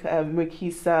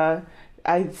 Mukisa.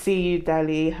 I see you,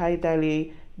 Dali. Hi,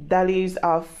 Dali. Dali's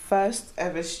our first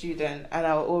ever student, and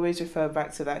I'll always refer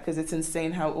back to that because it's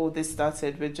insane how all this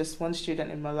started with just one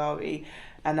student in Malawi,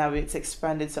 and now it's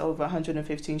expanded to over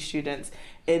 115 students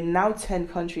in now 10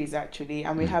 countries actually,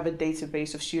 and we have a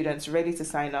database of students ready to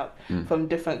sign up from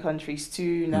different countries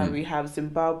too. Now we have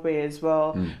Zimbabwe as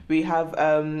well. We have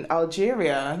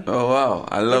Algeria. Oh wow,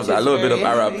 I love that. I love a bit of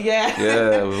Arab.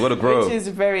 Yeah, what to grow. Which is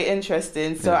very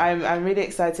interesting. So I'm really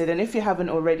excited, and if you haven't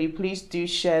already, please do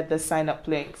share the sign up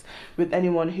links with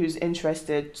anyone who's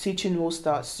interested. Teaching will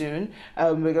start soon.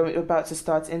 We're about to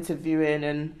start interviewing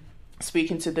and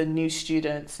speaking to the new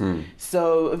students.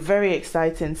 So very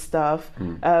exciting stuff.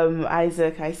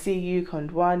 Isaac, I see you.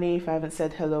 Kondwani, if I haven't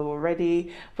said hello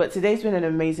already. But today's been an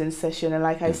amazing session, and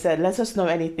like I said, let us know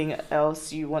anything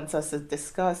else you want us to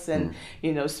discuss and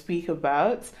speak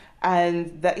about.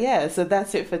 And so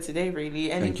that's it for today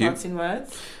really. Any parting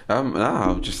words?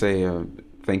 I'll just say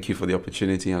thank you for the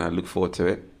opportunity, and I look forward to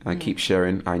it. I keep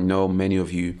sharing. I know many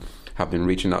of you have been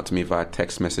reaching out to me via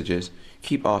text messages.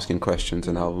 Keep asking questions,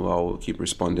 and I'll keep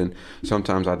responding.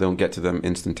 Sometimes I don't get to them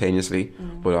instantaneously,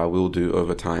 but I will do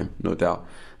over time, no doubt.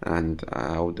 And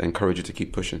I would encourage you to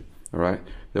keep pushing, all right?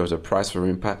 There was a price for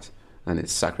impact, and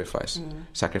it's sacrifice.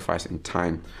 Sacrifice in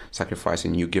time, sacrifice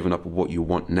in you giving up what you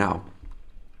want now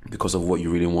because of what you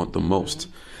really want the most.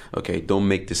 Okay, don't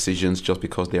make decisions just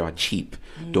because they are cheap.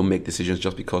 Don't make decisions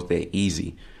just because they're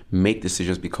easy. Make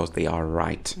decisions because they are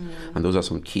right. And those are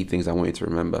some key things I want you to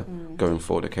remember going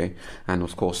forward, okay? And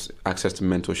of course, access to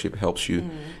mentorship helps you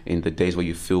in the days where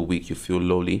you feel weak, you feel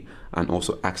lowly, and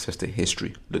also access to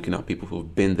history, looking at people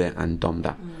who've been there and done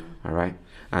that, all right?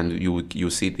 And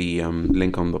you'll see the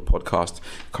link on the podcast.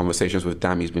 Conversations with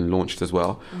Damy has been launched as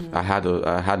well. I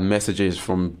had messages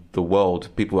from the world.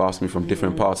 People asked me from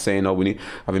different parts saying, "Oh,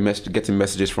 I've been getting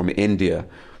messages from India,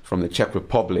 from the Czech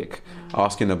Republic,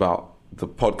 asking about the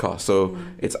podcast." So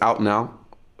it's out now.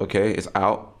 Okay, it's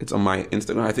out. It's on my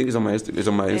Instagram. I think it's on my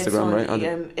Instagram, right?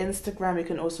 Instagram. You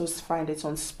can also find it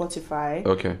on Spotify.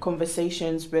 Okay.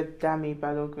 Conversations with Damy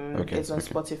Balogun. Okay. It's on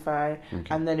Spotify,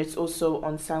 and then it's also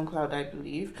on SoundCloud, I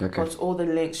believe. Okay. But all the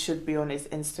links should be on his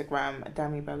Instagram,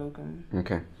 Damy Balogun.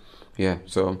 Okay. Yeah.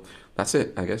 So that's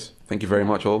it, I guess. Thank you very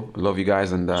much, all. I love you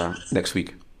guys, and next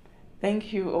week.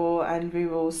 Thank you all, and we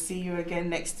will see you again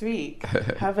next week.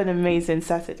 Have an amazing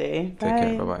Saturday. Bye. Take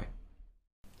care. Bye-bye.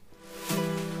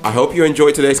 I hope you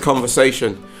enjoyed today's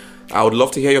conversation. I would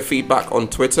love to hear your feedback on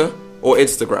Twitter or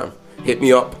Instagram. Hit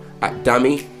me up at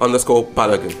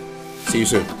Damy_Balogun. See you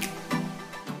soon.